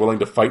anyone and is willing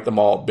to fight them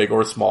all, big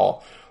or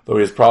small. Though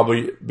he has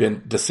probably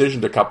been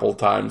decisioned a couple of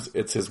times,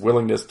 it's his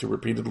willingness to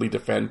repeatedly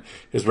defend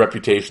his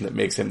reputation that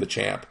makes him the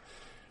champ.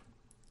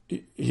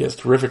 He has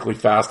terrifically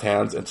fast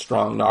hands and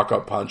strong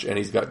knockout punch, and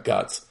he's got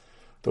guts.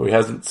 Though he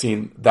hasn't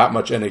seen that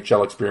much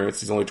NHL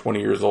experience, he's only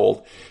 20 years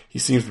old. He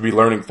seems to be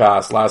learning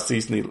fast. Last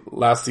season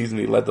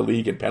he led the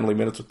league in penalty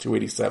minutes with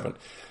 287,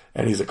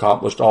 and he's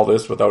accomplished all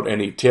this without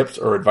any tips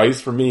or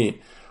advice from me.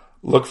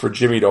 Look for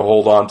Jimmy to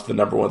hold on to the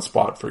number one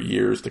spot for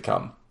years to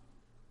come.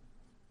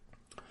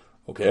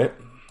 Okay.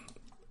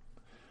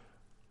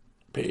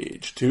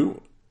 Page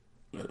 2.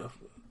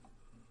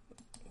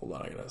 Hold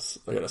on, I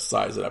gotta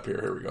size it up here.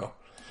 Here we go.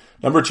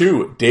 Number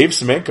 2, Dave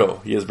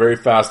Semenko. He has very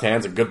fast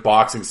hands and good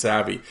boxing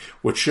savvy,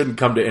 which shouldn't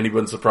come to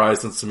anyone's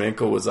surprise since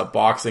Semenko was a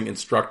boxing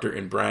instructor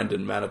in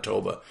Brandon,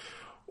 Manitoba.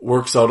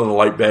 Works out on the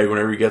light bag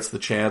whenever he gets the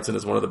chance and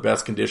is one of the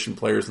best conditioned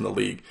players in the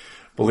league.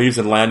 Believes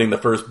in landing the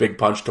first big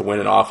punch to win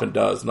and often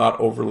does. Not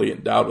overly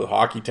endowed with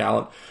hockey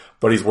talent,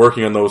 but he's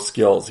working on those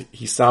skills.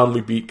 He soundly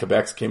beat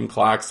Quebec's Kim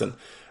Claxton,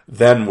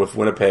 then with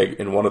Winnipeg,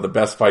 in one of the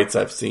best fights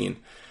I've seen.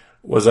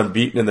 Was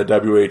unbeaten in the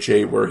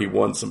WHA where he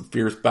won some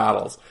fierce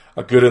battles.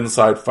 A good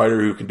inside fighter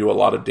who can do a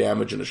lot of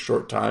damage in a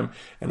short time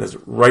and is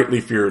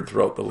rightly feared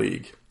throughout the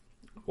league.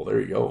 Well,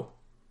 there you go.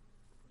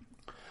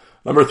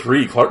 Number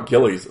 3, Clark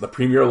Gillies, the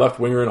premier left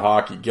winger in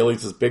hockey.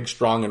 Gillies is big,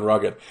 strong, and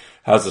rugged.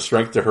 Has the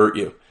strength to hurt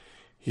you.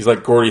 He's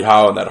like Gordie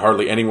Howe in that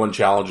hardly anyone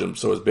challenged him,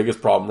 so his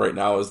biggest problem right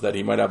now is that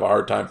he might have a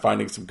hard time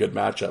finding some good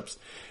matchups.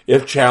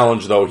 If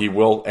challenged, though, he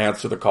will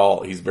answer the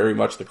call. He's very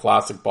much the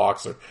classic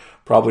boxer,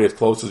 probably as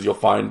close as you'll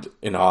find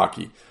in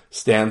hockey.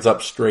 Stands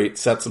up straight,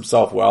 sets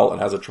himself well,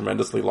 and has a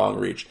tremendously long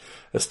reach.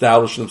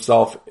 Established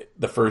himself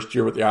the first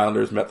year with the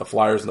Islanders, met the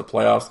Flyers in the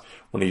playoffs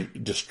when he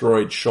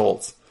destroyed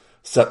Schultz.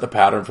 Set the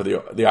pattern for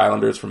the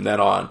Islanders from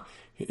then on.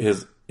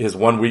 His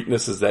one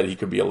weakness is that he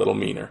could be a little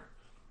meaner.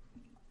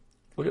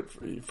 Look at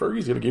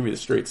Fergie's going to give you the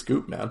straight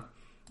scoop, man.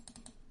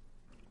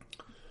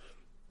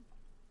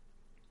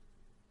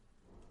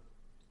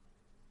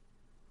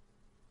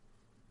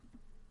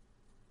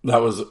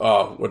 That was,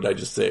 what did I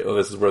just say? Oh,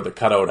 this is where the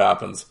cutout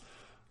happens.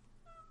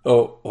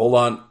 Oh, hold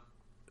on.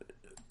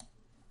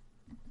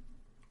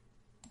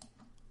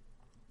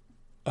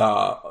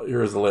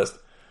 Here's the list.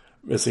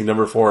 Missing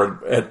number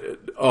 4.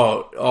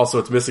 Also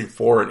it's missing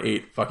 4 and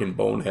 8. Fucking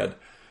bonehead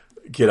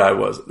kid I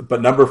was.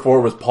 But number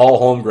 4 was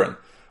Paul Holmgren.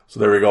 So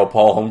there we go.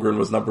 Paul Holmgren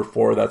was number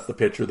 4. That's the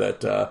picture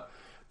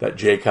that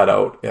Jay cut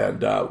out.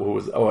 And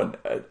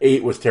and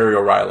 8 was Terry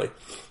O'Reilly.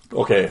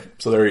 Okay,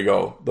 so there you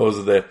go. Those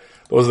are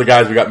the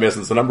guys we got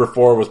missing. So number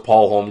 4 was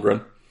Paul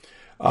Holmgren.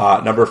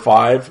 Number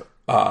 5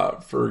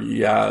 for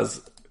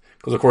Yaz,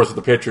 because of course with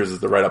the pictures is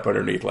the write up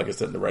underneath. Like I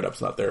said, the write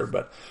up's not there,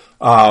 but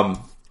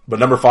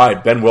number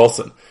 5, Ben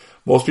Wilson.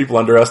 Most people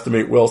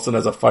underestimate Wilson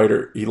as a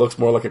fighter. He looks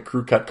more like a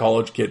crew cut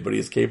college kid, but he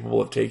is capable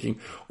of taking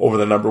over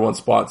the number 1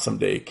 spot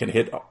someday. Can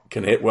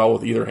hit well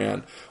with either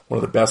hand. One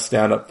of the best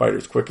stand-up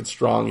fighters, quick and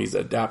strong. He's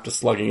adept to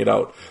slugging it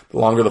out. The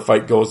longer the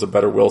fight goes, the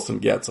better Wilson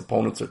gets.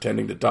 Opponents are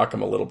tending to duck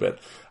him a little bit.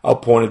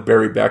 Outpointed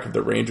Barry Beck of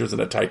the Rangers in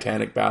a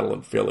titanic battle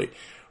in Philly.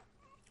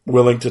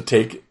 Willing to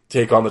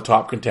take on the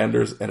top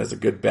contenders and is a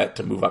good bet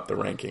to move up the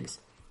rankings.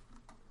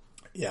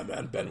 Yeah,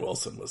 man, Ben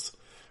Wilson was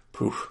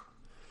poof.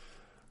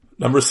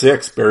 Number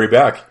 6, Barry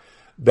Beck.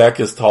 Beck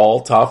is tall,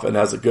 tough, and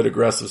has a good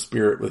aggressive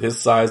spirit. With his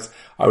size,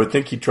 I would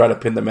think he'd try to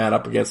pin the man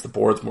up against the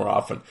boards more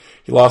often.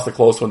 He lost a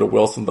close one to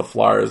Wilson, the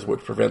Flyers,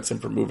 which prevents him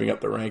from moving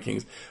up the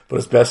rankings, but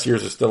his best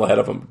years are still ahead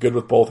of him. Good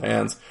with both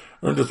hands,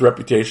 earned his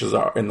reputation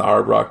in the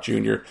Hard Rock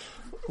Junior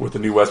with the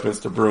New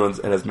Westminster Bruins,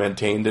 and has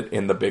maintained it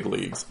in the big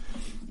leagues.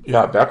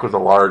 Yeah, Beck was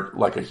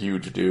a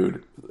huge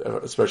dude,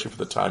 especially for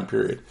the time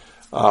period.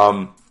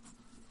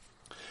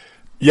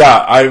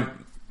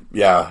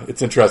 Yeah,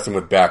 it's interesting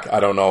with Beck. I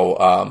don't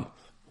know.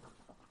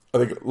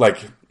 I think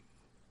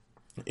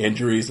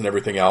injuries and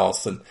everything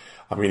else, and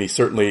I mean he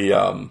certainly.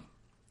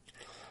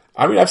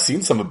 I've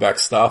seen some of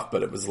Beck's stuff,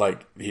 but it was I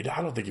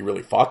don't think he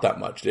really fought that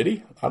much, did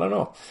he? I don't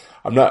know.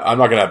 I'm not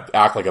going to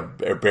act like a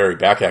Barry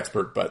Beck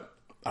expert, but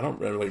I don't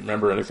really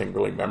remember anything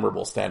really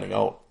memorable standing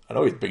out. I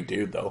know he's a big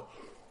dude though,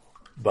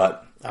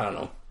 but I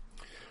don't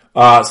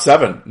know.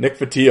 7, Nick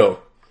Fotiu.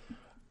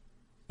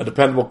 A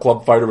dependable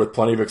club fighter with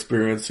plenty of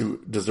experience who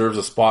deserves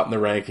a spot in the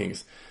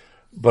rankings.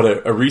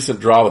 But a recent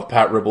draw with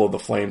Pat Ribble of the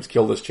Flames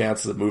killed his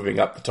chances of moving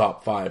up the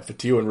top 5.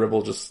 Fotiu and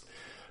Ribble just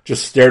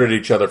stared at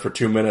each other for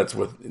 2 minutes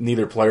with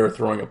neither player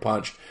throwing a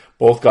punch.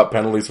 Both got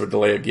penalties for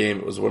delay of game.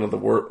 It was one of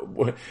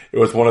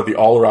the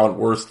all-around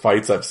worst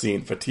fights I've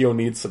seen. Fotiu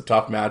needs some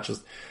tough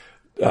matches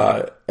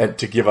and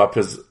to give up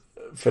his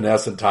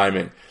finesse and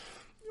timing.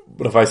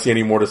 But if I see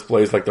any more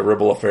displays like the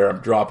Ribble affair,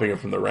 I'm dropping him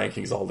from the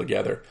rankings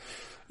altogether.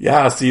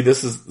 Yeah,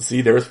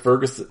 there's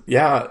Ferguson.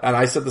 Yeah, and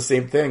I said the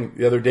same thing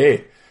the other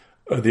day,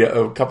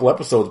 a couple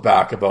episodes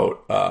back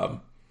about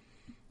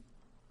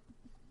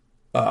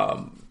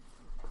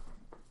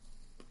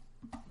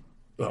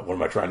what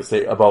am I trying to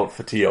say about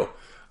Fotiu?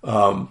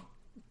 I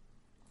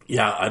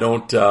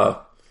don't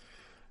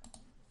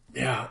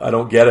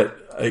get it.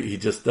 He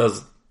just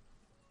does,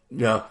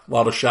 a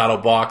lot of shadow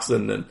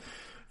boxing, and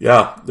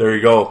there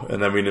you go.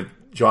 And I mean, if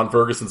John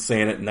Ferguson's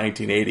saying it in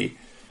 1980,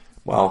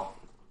 well,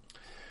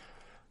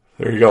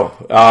 there you go.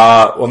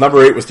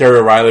 Number 8 was Terry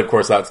O'Reilly. Of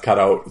course, that's cut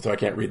out, so I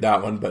can't read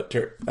that one. But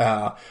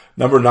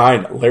number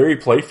 9, Larry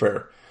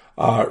Playfair,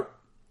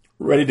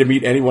 ready to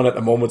meet anyone at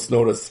a moment's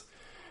notice.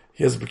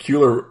 His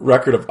peculiar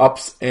record of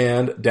ups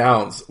and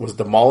downs was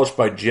demolished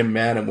by Jim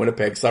Mann in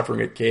Winnipeg,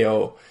 suffering a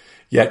KO,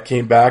 yet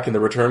came back in the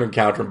return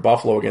encounter in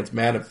Buffalo against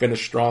Mann and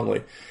finished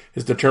strongly.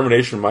 His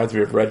determination reminds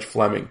me of Reg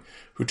Fleming,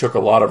 who took a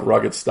lot of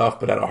rugged stuff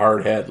but had a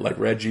hard head. Like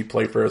Reggie,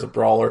 Playfair is a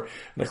brawler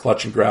and a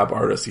clutch and grab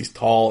artist. He's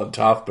tall and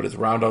tough, but his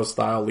roundhouse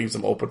style leaves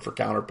him open for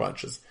counter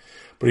punches.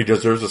 But he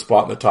deserves a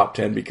spot in the top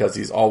 10 because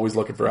he's always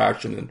looking for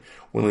action and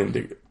willing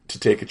to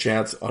take a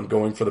chance on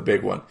going for the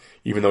big one,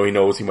 even though he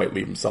knows he might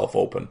leave himself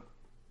open.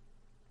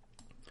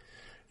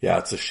 Yeah,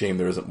 it's a shame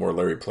there isn't more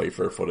Larry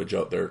Playfair footage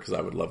out there because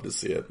I would love to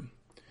see it.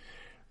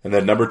 And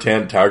then number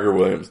 10, Tiger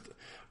Williams.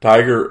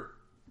 Tiger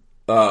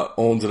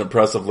owns an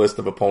impressive list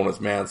of opponents: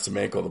 Mann,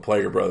 Semenko, the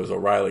Plager brothers,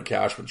 O'Reilly,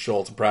 Cashman,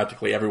 Schultz, and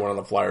practically everyone on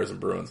the Flyers and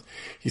Bruins.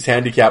 He's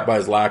handicapped by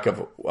his lack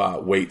of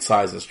weight,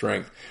 size, and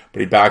strength, but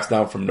he backs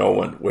down from no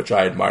one, which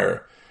I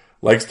admire.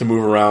 Likes to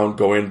move around,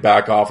 go in,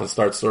 back off, and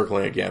start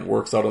circling again.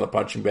 Works out on the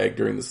punching bag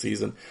during the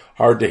season.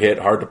 Hard to hit,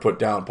 hard to put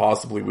down.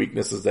 Possibly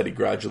weaknesses that he's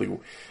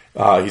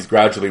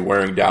gradually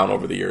wearing down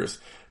over the years.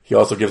 He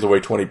also gives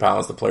away 20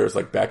 pounds to players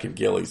like Beck and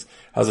Gillies.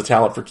 Has a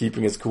talent for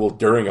keeping his cool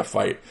during a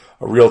fight.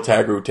 A real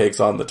tagger who takes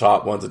on the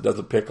top ones and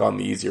doesn't pick on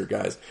the easier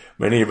guys.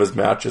 Many of his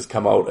matches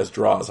come out as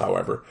draws,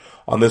 however.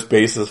 On this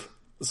basis,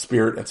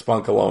 spirit and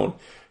spunk alone,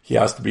 he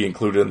has to be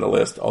included in the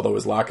list, although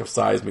his lack of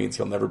size means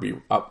he'll never be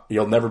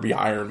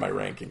higher in my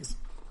rankings.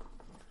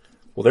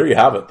 Well, there you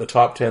have it, the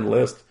top 10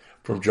 list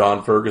from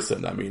John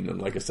Ferguson. I mean,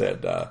 like I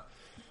said,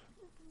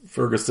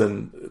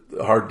 Ferguson,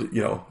 it's hard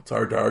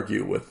to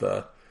argue with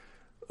a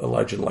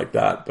legend like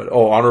that. But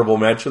honorable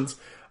mentions,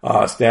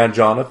 Stan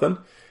Jonathan.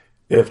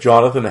 If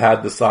Jonathan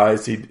had the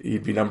size,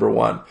 he'd be number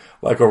 1.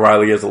 Like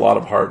O'Reilly, he has a lot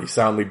of heart. He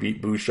soundly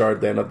beat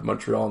Bouchard then at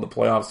Montreal in the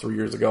playoffs 3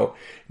 years ago.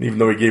 And even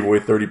though he gave away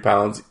 30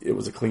 pounds, it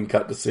was a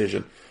clean-cut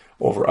decision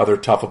over other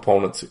tough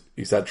opponents.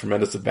 He's had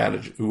tremendous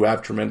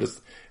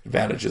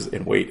advantages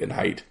in weight and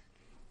height.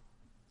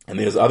 And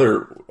his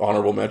other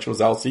honorable mention was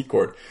Al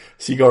Secord.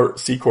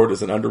 Secord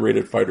is an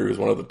underrated fighter who's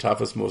one of the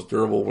toughest, most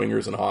durable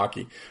wingers in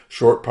hockey.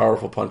 Short,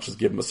 powerful punches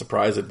give him a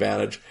surprise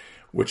advantage,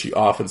 which he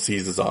often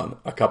seizes on.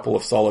 A couple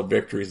of solid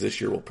victories this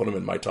year will put him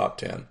in my top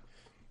 10.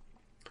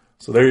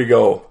 So there you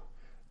go.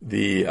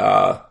 The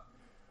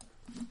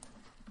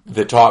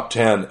top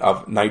 10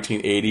 of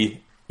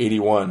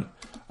 1980-81,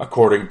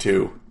 according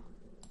to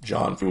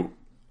John.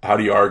 How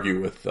do you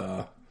argue with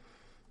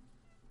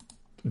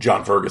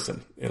John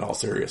Ferguson, in all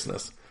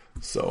seriousness?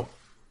 So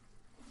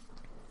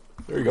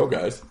there you go,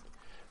 guys.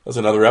 That's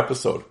another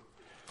episode.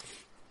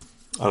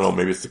 I don't know,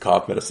 maybe it's the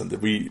cough medicine.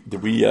 Did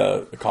we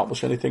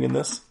accomplish anything in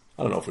this?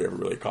 I don't know if we ever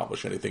really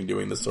accomplished anything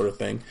doing this sort of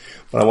thing,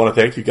 but I want to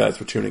thank you guys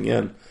for tuning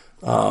in.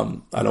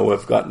 I know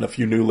I've gotten a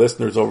few new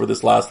listeners over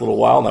this last little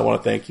while, and I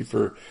want to thank you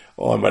for.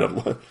 I might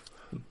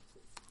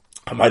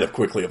have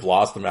quickly have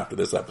lost them after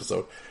this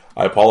episode.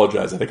 I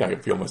apologize. I think I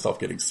can feel myself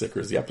getting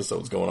sicker as the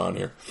episode's going on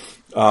here.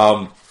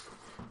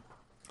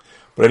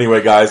 But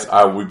anyway, guys,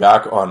 I will be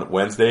back on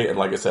Wednesday, and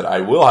like I said, I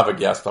will have a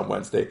guest on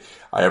Wednesday.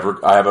 I have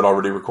it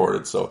already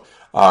recorded, so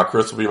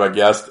Chris will be my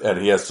guest, and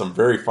he has some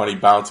very funny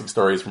bouncing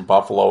stories from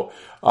Buffalo.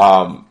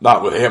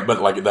 Not with him,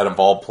 but like that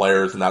involve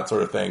players and that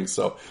sort of thing.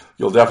 So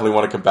you'll definitely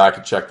want to come back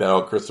and check that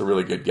out. Chris is a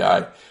really good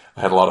guy.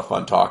 I had a lot of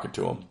fun talking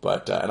to him,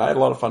 and I had a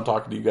lot of fun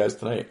talking to you guys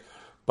tonight.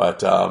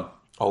 But I'll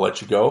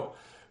let you go.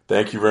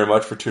 Thank you very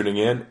much for tuning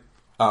in.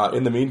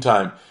 In the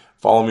meantime,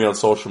 follow me on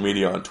social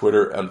media, on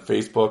Twitter and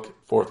Facebook,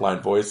 Fourth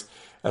Line Voice,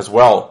 as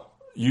well.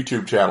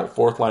 YouTube channel,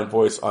 Fourth Line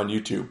Voice on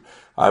YouTube.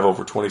 I have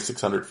over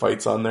 2,600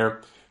 fights on there.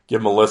 Give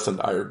them a listen,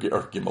 give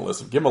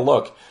them a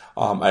look.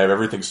 I have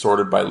everything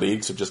sorted by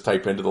league, so just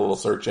type into the little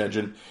search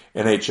engine,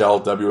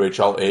 NHL,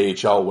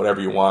 WHL, AHL, whatever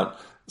you want.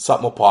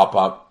 Something will pop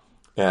up,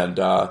 and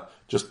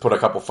just put a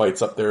couple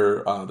fights up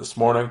there this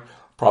morning.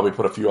 Probably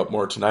put a few up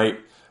more tonight.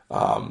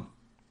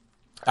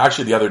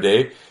 Actually, the other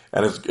day,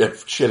 and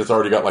it's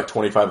already got like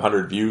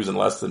 2,500 views in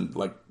less than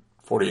like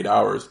 48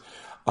 hours.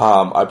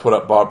 I put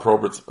up Bob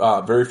Probert's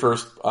very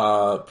first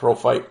pro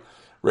fight,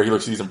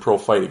 regular season pro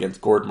fight against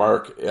Gord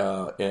Mark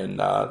in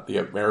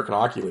the American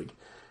Hockey League.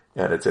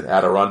 And it's in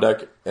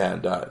Adirondack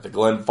and the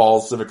Glen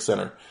Falls Civic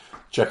Center.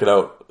 Check it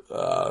out.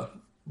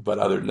 But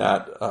other than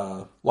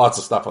that, lots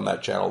of stuff on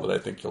that channel that I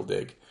think you'll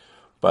dig.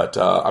 But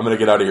I'm going to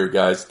get out of here,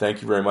 guys.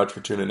 Thank you very much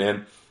for tuning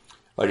in.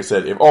 Like I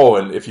said,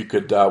 if you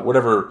could,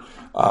 whatever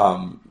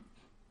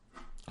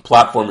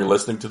platform you're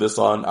listening to this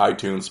on,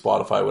 iTunes,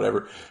 Spotify,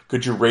 whatever,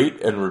 could you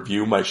rate and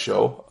review my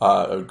show?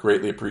 I would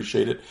greatly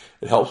appreciate it.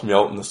 It helps me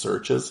out in the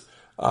searches.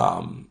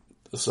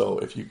 So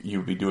if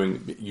you'd be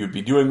doing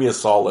me a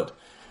solid,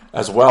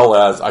 as well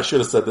as, I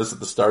should have said this at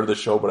the start of the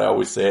show, but I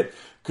always say it.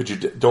 Could you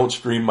don't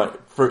stream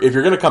if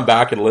you're going to come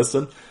back and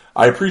listen,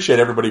 I appreciate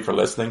everybody for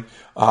listening,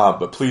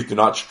 but please do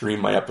not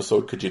stream my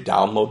episode. Could you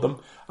download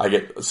them? I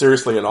get,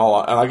 seriously, and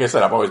like I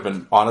said, I've always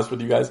been honest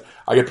with you guys.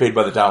 I get paid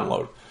by the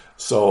download.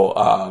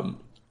 So,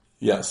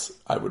 yes,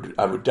 I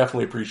would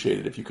definitely appreciate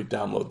it if you could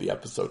download the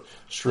episode.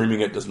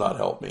 Streaming it does not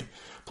help me.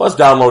 Plus,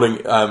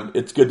 downloading,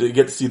 it's good to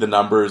get to see the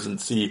numbers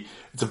and see,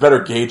 it's a better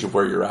gauge of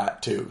where you're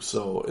at too.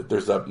 So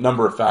there's a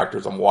number of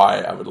factors on why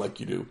I would like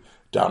you to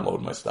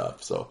download my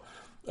stuff. So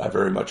I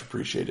very much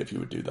appreciate it if you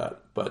would do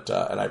that. But,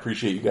 and I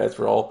appreciate you guys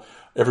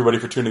everybody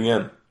for tuning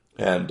in.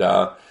 And,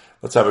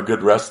 let's have a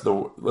good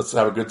let's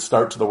have a good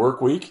start to the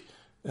work week.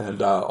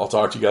 And, I'll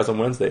talk to you guys on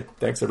Wednesday.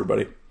 Thanks,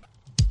 everybody.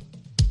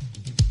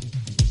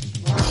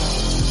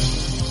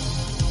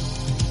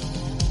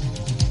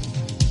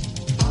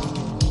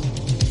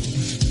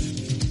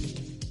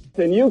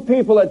 And you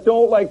people that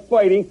don't like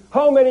fighting,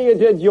 how many of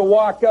you did you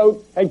walk out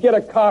and get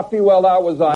a coffee while that was on?